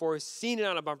this before, seen it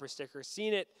on a bumper sticker,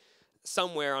 seen it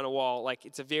somewhere on a wall. Like,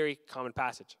 it's a very common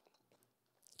passage.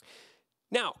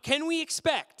 Now, can we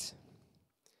expect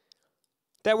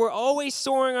that we're always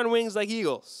soaring on wings like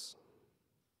eagles?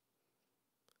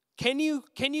 Can you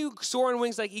soar on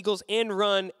wings like eagles and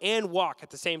run and walk at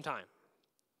the same time?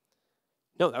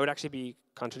 No, that would actually be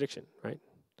contradiction, right?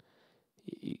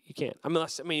 You can't.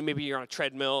 Unless, maybe you're on a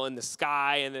treadmill in the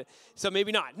sky, so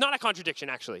maybe not. Not a contradiction,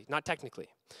 actually. Not technically.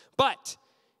 But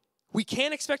we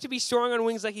can't expect to be soaring on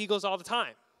wings like eagles all the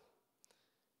time.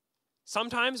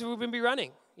 Sometimes we're going to be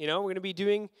running. We're going to be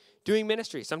doing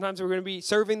ministry. Sometimes we're going to be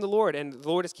serving the Lord, and the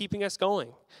Lord is keeping us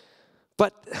going.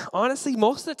 But honestly,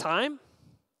 most of the time,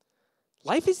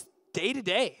 life is day to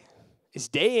day. It's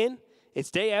day in,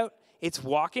 it's day out. It's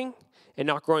walking and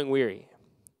not growing weary.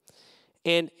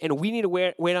 And we need to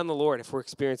wait on the Lord if we're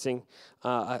experiencing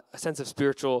a sense of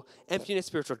spiritual emptiness,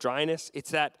 spiritual dryness. It's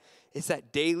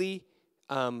that daily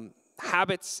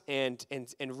habits and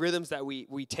rhythms that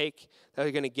we take that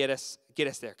are going to get us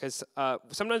there. Because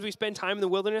sometimes we spend time in the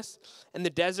wilderness and the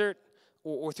desert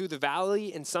or through the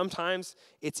valley, and sometimes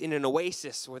it's in an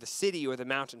oasis or the city or the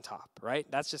mountaintop, right?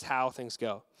 That's just how things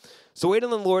go. So wait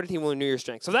on the Lord, and he will renew your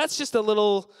strength. So that's just a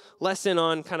little lesson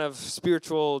on kind of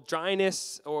spiritual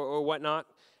dryness or whatnot.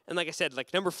 And like I said,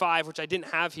 like number 5, which I didn't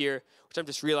have here, which I'm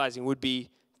just realizing, would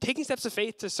be taking steps of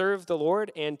faith to serve the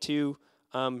Lord and to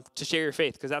share your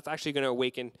faith, because that's actually going to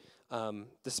awaken the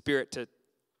spirit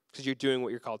because you're doing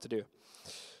what you're called to do.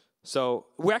 So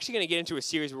we're actually going to get into a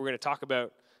series where we're going to talk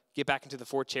about get back into the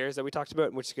 4 chairs that we talked about,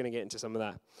 and we're just going to get into some of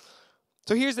that.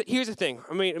 So here's the thing.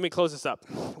 Let me close this up.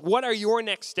 What are your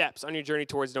next steps on your journey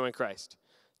towards knowing Christ?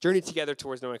 Journey together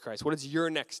towards knowing Christ. What is your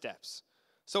next steps?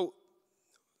 So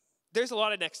there's a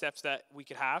lot of next steps that we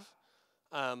could have.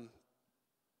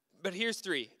 But here's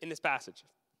 3 in this passage.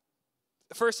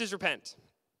 The first is repent.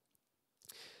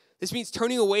 This means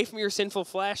turning away from your sinful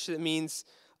flesh. It means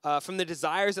from the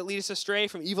desires that lead us astray,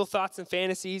 from evil thoughts and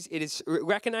fantasies. It is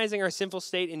recognizing our sinful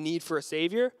state and need for a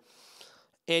Savior.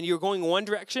 And you're going one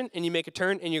direction, and you make a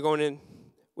turn, and you're going in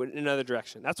another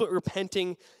direction. That's what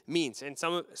repenting means. And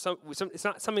it's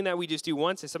not something that we just do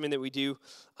once. It's something that we do.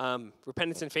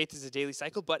 Repentance and faith is a daily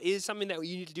cycle, but it is something that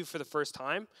you need to do for the first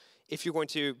time if you're going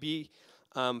to be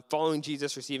following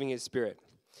Jesus, receiving his Spirit.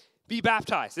 Be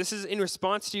baptized. This is in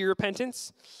response to your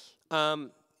repentance.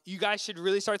 You guys should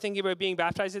really start thinking about being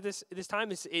baptized at this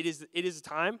time. It is a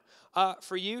time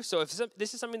for you. So if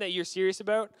this is something that you're serious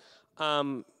about,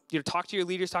 talk to your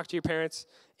leaders, talk to your parents,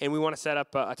 and we want to set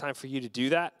up a time for you to do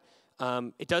that.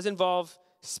 It does involve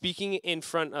speaking in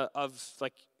front of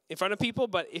people,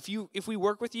 but if we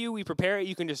work with you, we prepare it,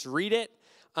 you can just read it.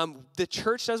 The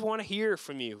church does want to hear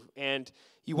from you, and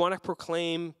you want to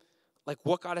proclaim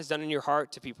what God has done in your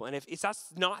heart to people. And if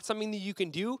that's not something that you can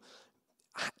do,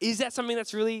 is that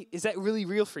really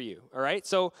real for you? All right,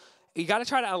 so you got to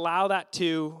try to allow that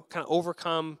to kind of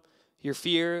overcome your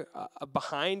fear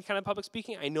behind kind of public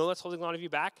speaking. I know that's holding a lot of you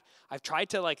back. I've tried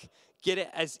to get it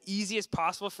as easy as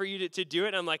possible for you to do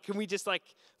it. I'm like, can we just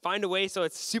find a way so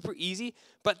it's super easy?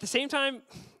 But at the same time,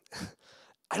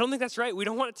 I don't think that's right. We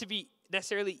don't want it to be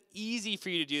necessarily easy for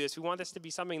you to do this. We want this to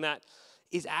be something that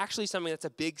is actually something that's a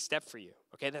big step for you,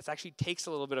 okay? That actually takes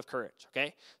a little bit of courage,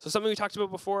 okay? So something we talked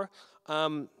about before,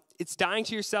 it's dying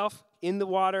to yourself in the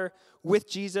water with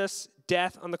Jesus,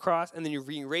 death on the cross, and then you're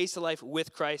being raised to life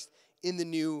with Christ in the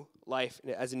new life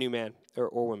as a new man or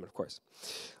woman, of course.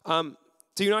 So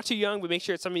you're not too young, but make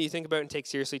sure it's something you think about and take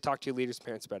seriously. Talk to your leaders and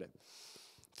parents about it.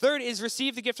 Third is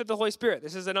receive the gift of the Holy Spirit.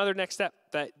 This is another next step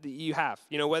that you have.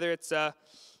 Whether it's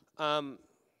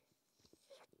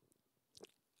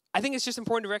I think it's just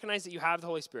important to recognize that you have the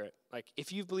Holy Spirit.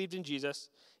 If you've believed in Jesus,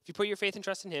 if you put your faith and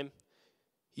trust in him,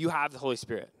 you have the Holy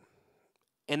Spirit.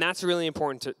 And that's really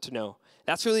important to know.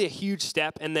 That's really a huge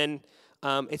step. And then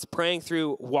it's praying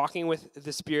through walking with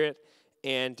the Spirit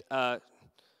and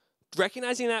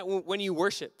recognizing that when you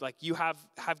worship, you have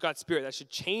God's Spirit. That should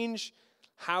change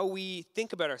how we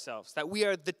think about ourselves, that we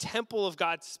are the temple of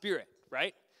God's Spirit,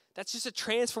 right? That's just a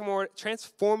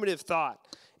transformative thought,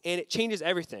 and it changes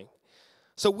everything.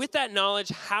 So with that knowledge,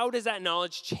 how does that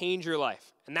knowledge change your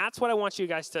life? And that's what I want you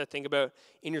guys to think about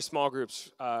in your small groups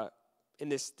in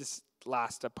this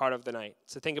last part of the night.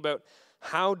 So think about,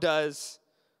 how does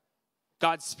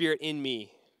God's Spirit in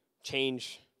me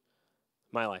change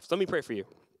my life? So let me pray for you.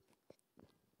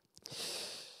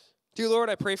 Dear Lord,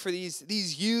 I pray for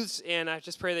these youths, and I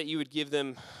just pray that you would give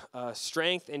them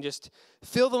strength and just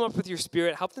fill them up with your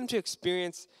Spirit. Help them to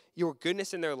experience your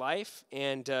goodness in their life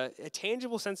and a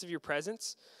tangible sense of your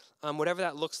presence, whatever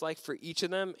that looks like for each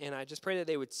of them. And I just pray that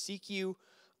they would seek you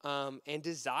and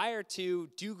desire to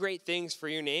do great things for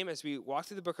your name as we walk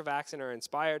through the book of Acts and are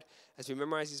inspired, as we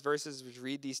memorize these verses, as we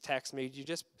read these texts. May you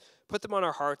just put them on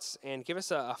our hearts and give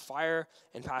us a fire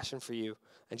and passion for you.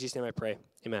 In Jesus' name I pray.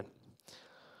 Amen.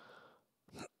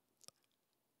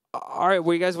 All right,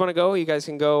 where you guys want to go? You guys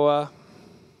can go